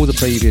lists of all the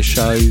previous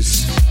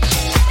shows.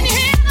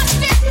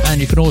 And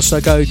you can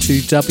also go to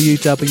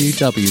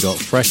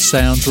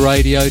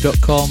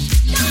www.freshsoundsradio.com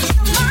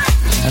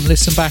and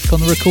listen back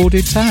on the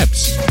recorded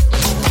tabs.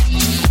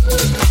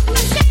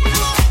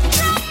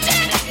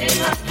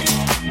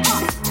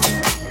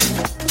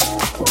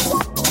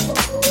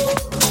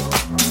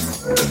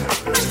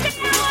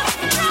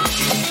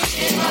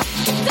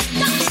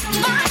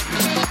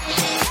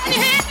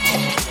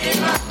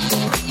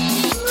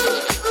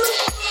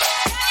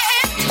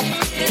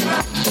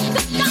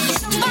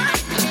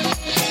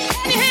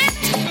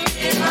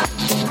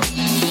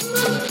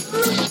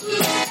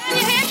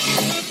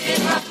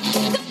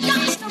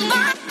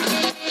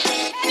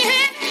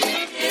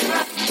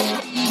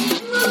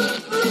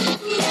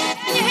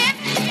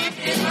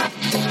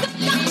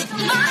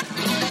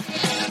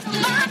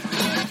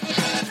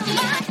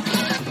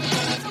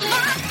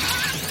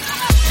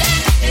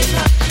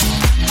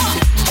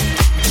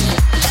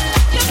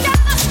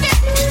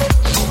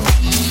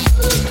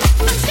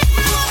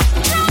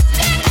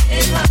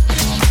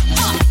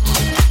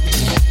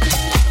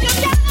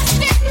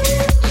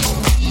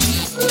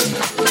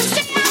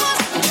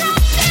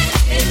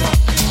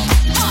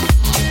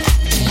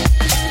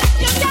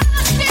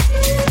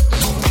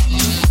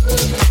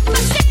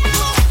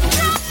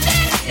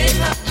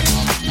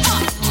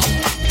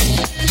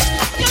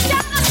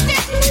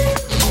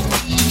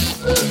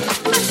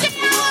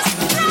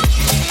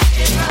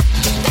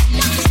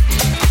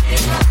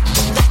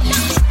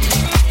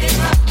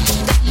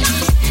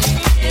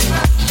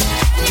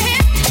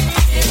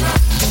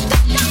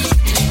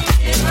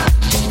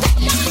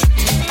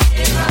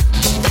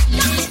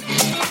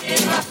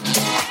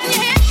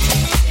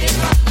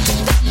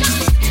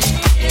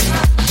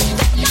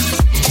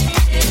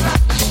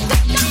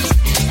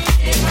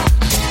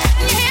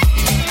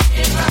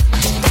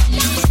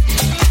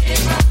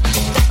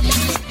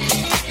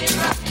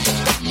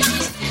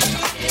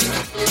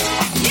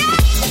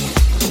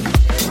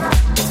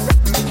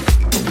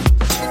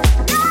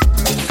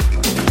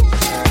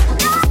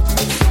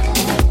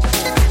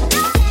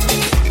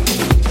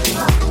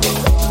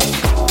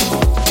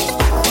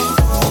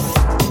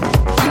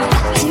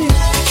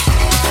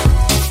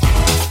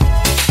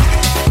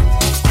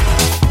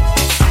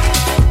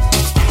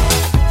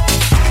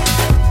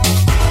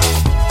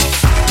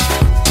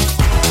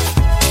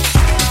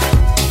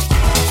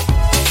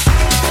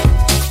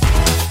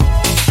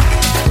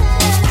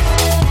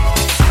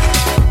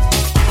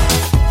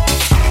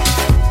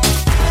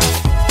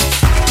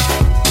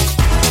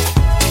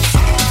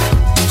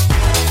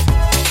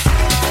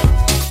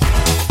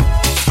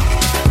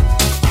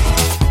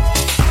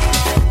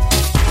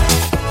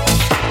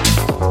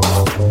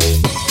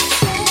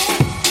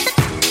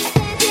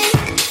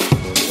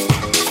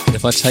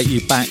 If I take you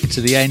back to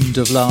the end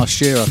of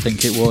last year, I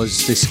think it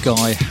was, this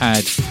guy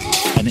had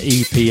an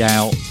EP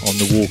out on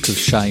the Walk of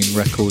Shame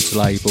Records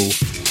label,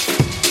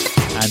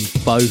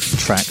 and both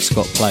tracks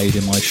got played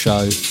in my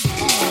show.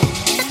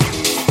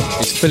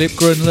 It's Philip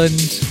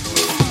Grunland.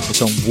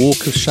 It's on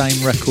Walk of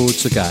Shame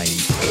Records again.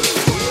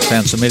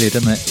 Sounds familiar,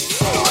 doesn't it?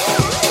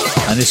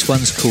 And this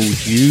one's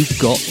called You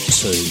Got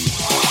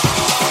To.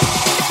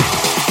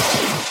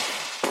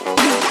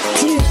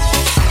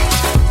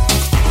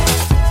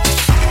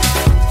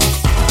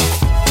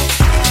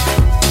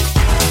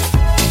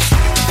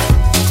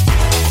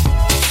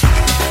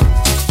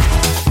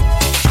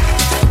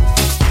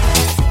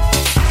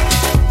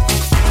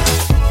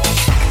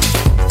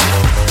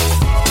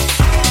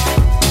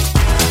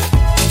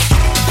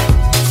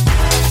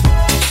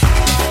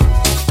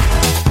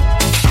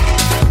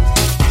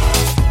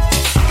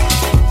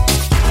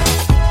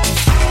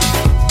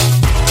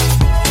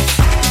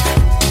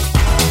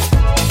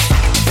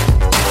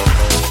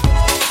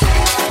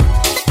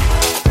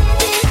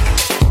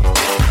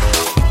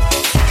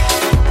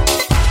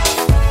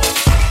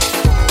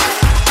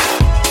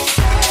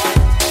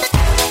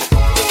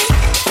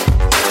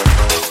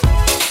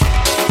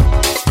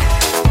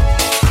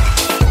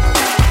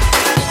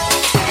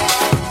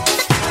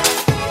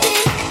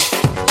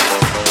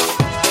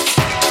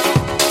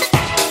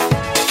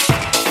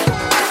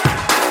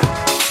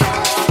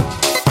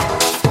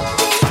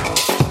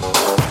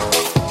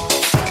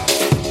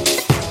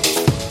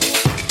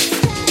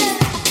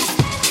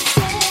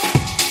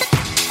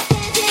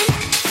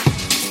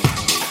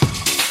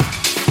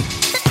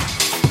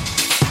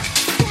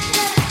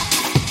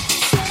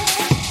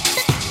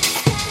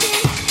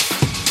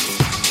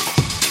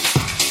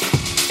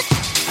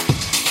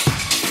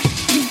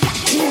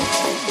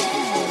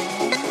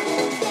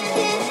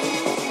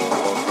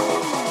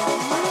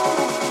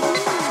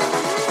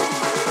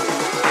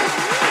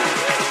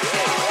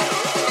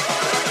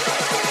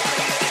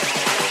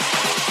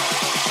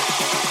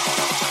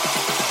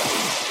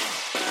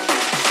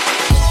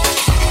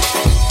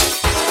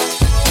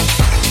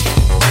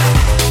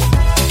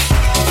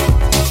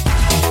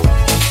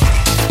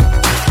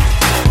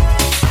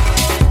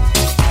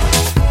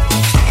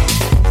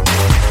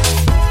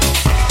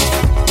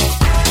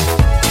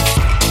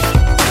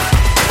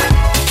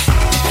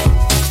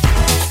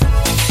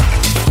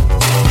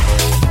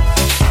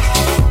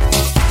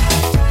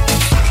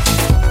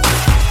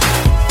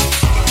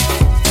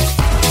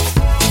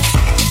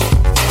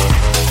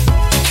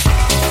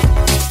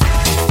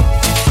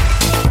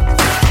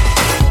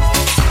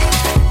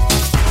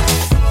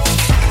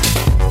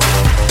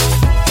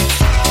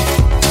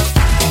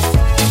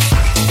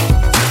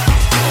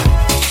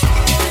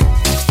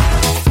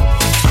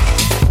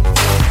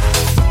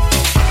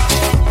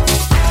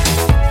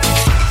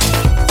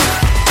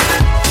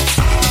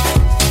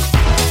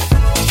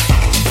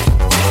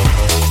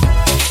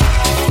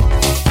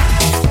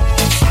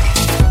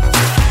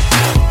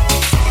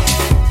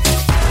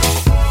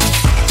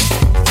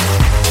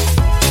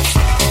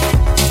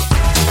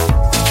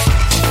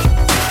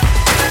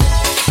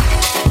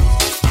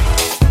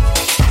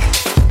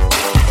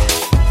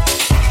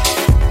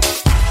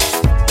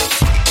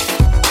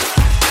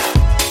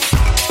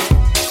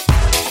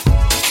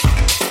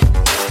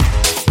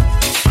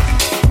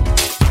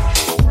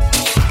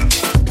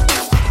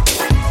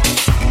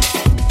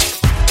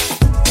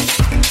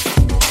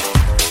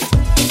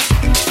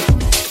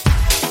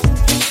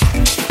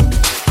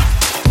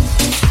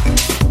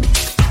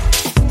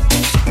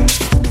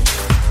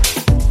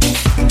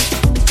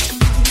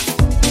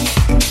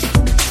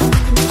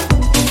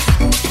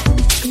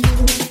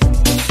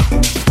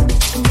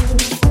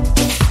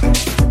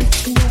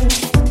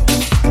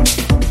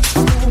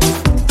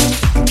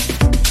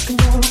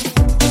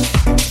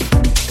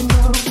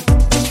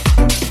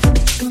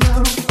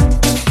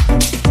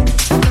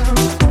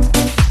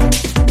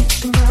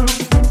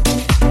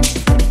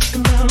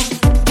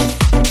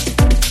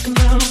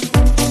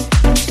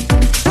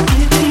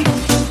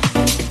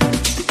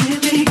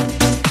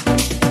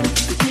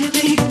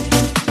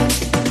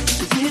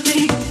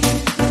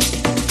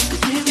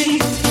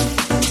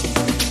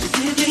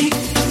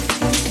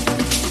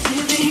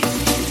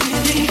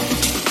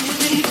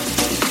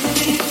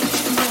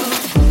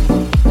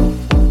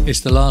 It's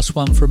the last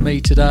one from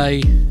me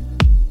today.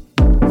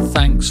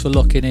 Thanks for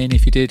locking in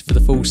if you did for the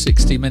full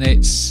 60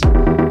 minutes.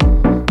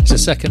 It's a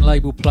second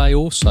label play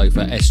also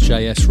for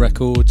SJS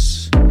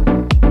Records.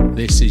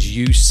 This is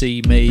You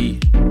See Me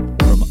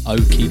from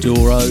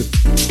Okidoro.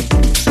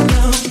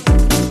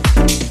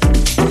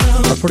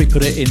 I'll probably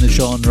put it in the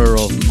genre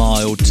of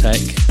mild tech.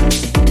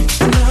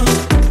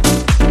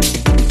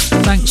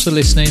 Thanks for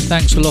listening,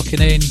 thanks for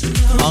locking in.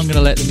 I'm going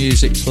to let the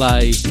music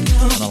play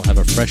and I'll have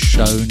a fresh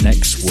show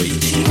next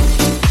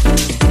week.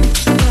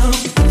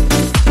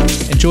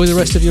 Enjoy the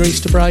rest of your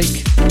Easter break.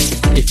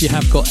 If you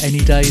have got any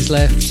days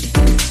left,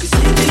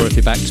 or if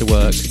you're back to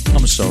work,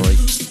 I'm sorry.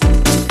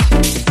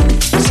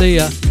 See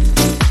ya.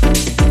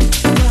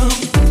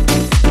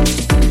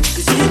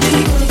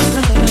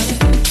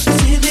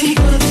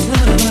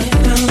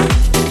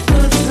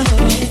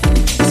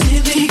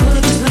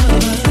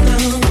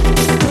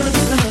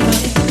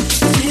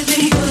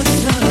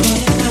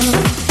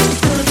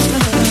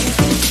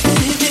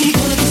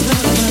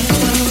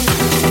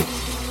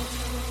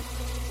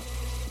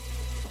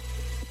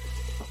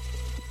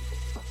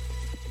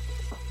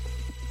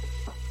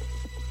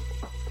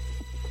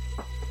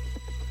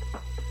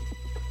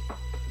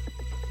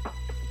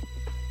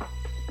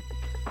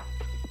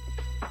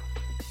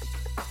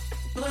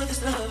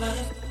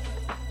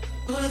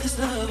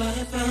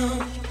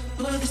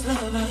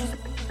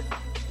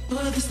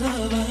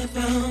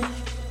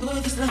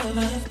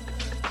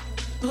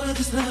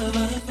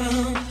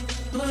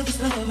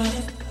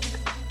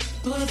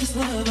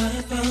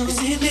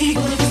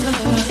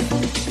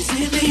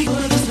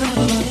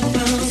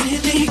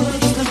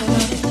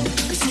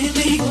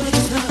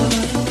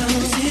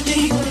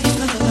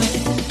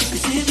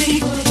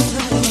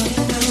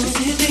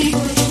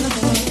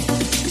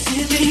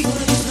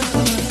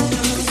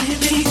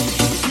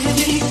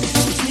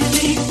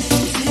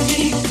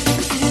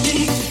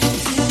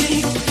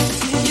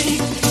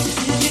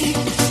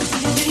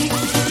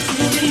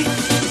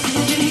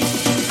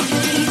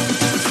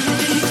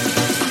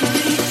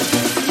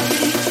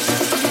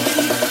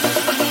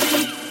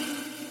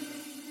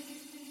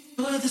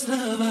 This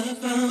love I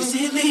found is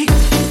in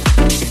me.